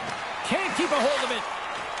 Can't keep a hold of it.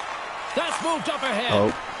 That's moved up ahead.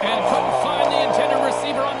 Oh. And couldn't find the intended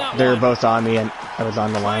receiver on that They were one. both on me, and I was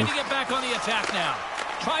on the Trying line. to get back on the attack now.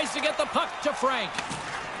 Tries to get the puck to Frank.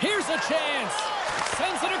 Here's a chance.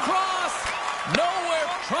 Sends it across. Nowhere.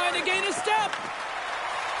 Trying to gain a step.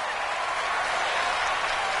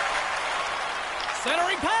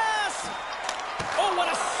 Centering pass. Oh, what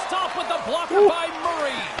a stop with the blocker by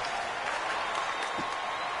Murray.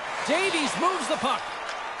 Davies moves the puck.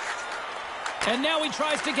 And now he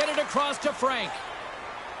tries to get it across to Frank.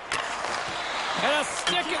 And a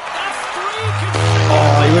stick. That's three.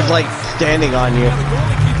 Oh, he was like standing on you. The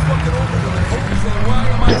goalie keeps looking over to the coach saying, why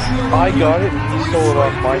am I seeing I got it, and he stole it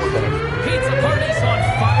off my stick. Pizza Party's on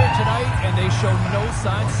fire tonight, and they show no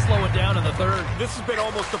signs of slowing down in the third. This has been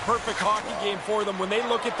almost a perfect hockey game for them. When they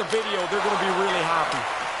look at the video, they're going to be really happy.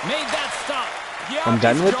 Made that stop. The I'm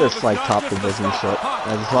done with obvious this, job like, is top not just to division stop shit. the puck.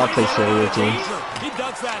 I just want to play He's serious in teams. danger. He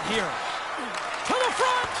does that here. To the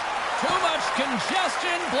front. Too much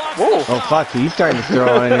congestion blocks Whoa. the shot. Oh, fuck, he's starting to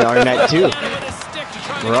throw in our net, too. Gotta hit his stick to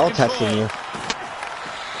try to We're get all control. testing you.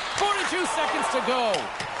 42 seconds to go.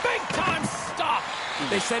 Big time stop.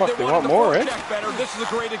 They said Fuck, they they wanted want to more, eh? forecheck better. This is a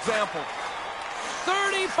great example.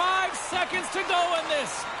 35 seconds to go in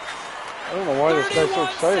this. I don't know why this guy's so 31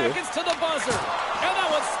 excited. seconds to the buzzer. And that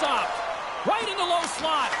one's stopped. Right in the low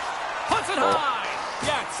slot. Puts it high.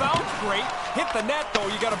 Yeah, it sounds great. Hit the net, though.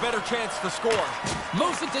 You got a better chance to score.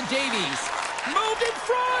 Moves it to Davies. Moved in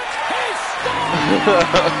front. He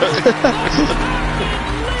scores!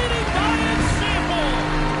 Leading by example.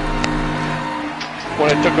 When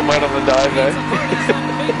I took him out on the dive, Pizza Party's on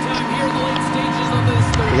big time here in the late stages of this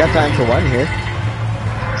third. We got time for one here.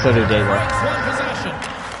 So do they, though. Frank's one possession.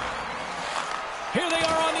 Here they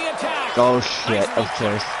are on the attack. Oh, shit, of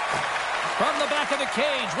course. From the back of the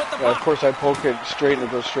cage with the Yeah, of puck. course, I poke it straight and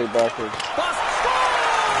it goes straight backwards. Bust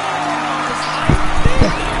scores! I think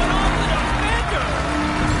that went off the defender.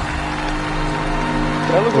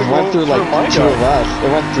 That looked It went through, like, my two guy. of us. It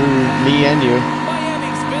went through me and you.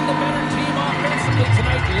 Miami's been the better team offensively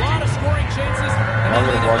tonight. A lot of scoring chances, and I'm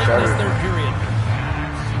they gonna lead it watch late in this everything. third period.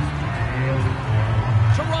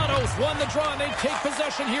 Toronto's won the draw, and they take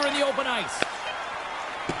possession here in the open ice.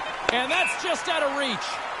 And that's just out of reach.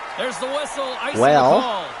 There's the whistle. Ice Well. the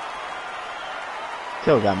call.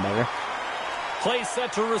 Still got better. Play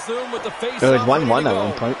set to resume with the face. It was 1-1 at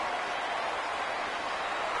one point.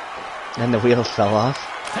 And the wheels fell off.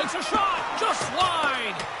 Takes a shot. Just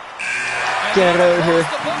wide. Get out of here.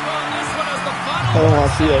 The book on this one as the final I don't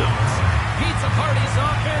want to see it. Pizza Party's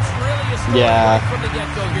offense really is scoring Yeah. right from the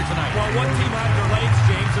get-go here tonight. Well, one team had their legs,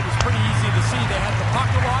 James. It was pretty easy to see. They had the puck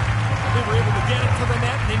a lot. They were able to get it to the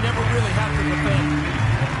net, and they never really had to defend.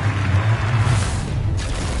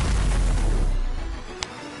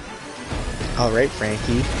 All right,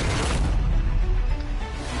 Frankie.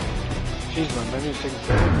 Jeez, my menu's taking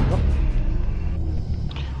forever.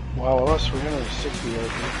 Wow, I lost 360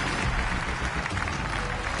 right here.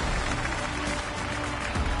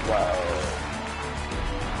 Wow.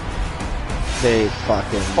 They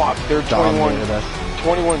fucking Fuck, they're dominated 21, us.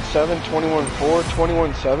 21-7, 21-4,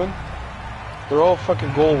 21-7. They're all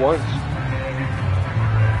fucking goal ones.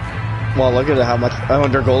 Well, look at how much. Oh,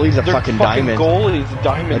 and their goalie's a They're fucking diamond. goalie's a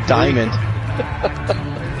diamond. A diamond.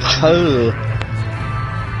 Oh.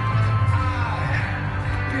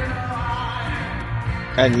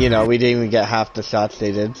 And, you know, we didn't even get half the shots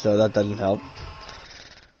they did, so that doesn't help.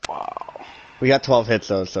 Wow. We got 12 hits,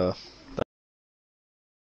 though, so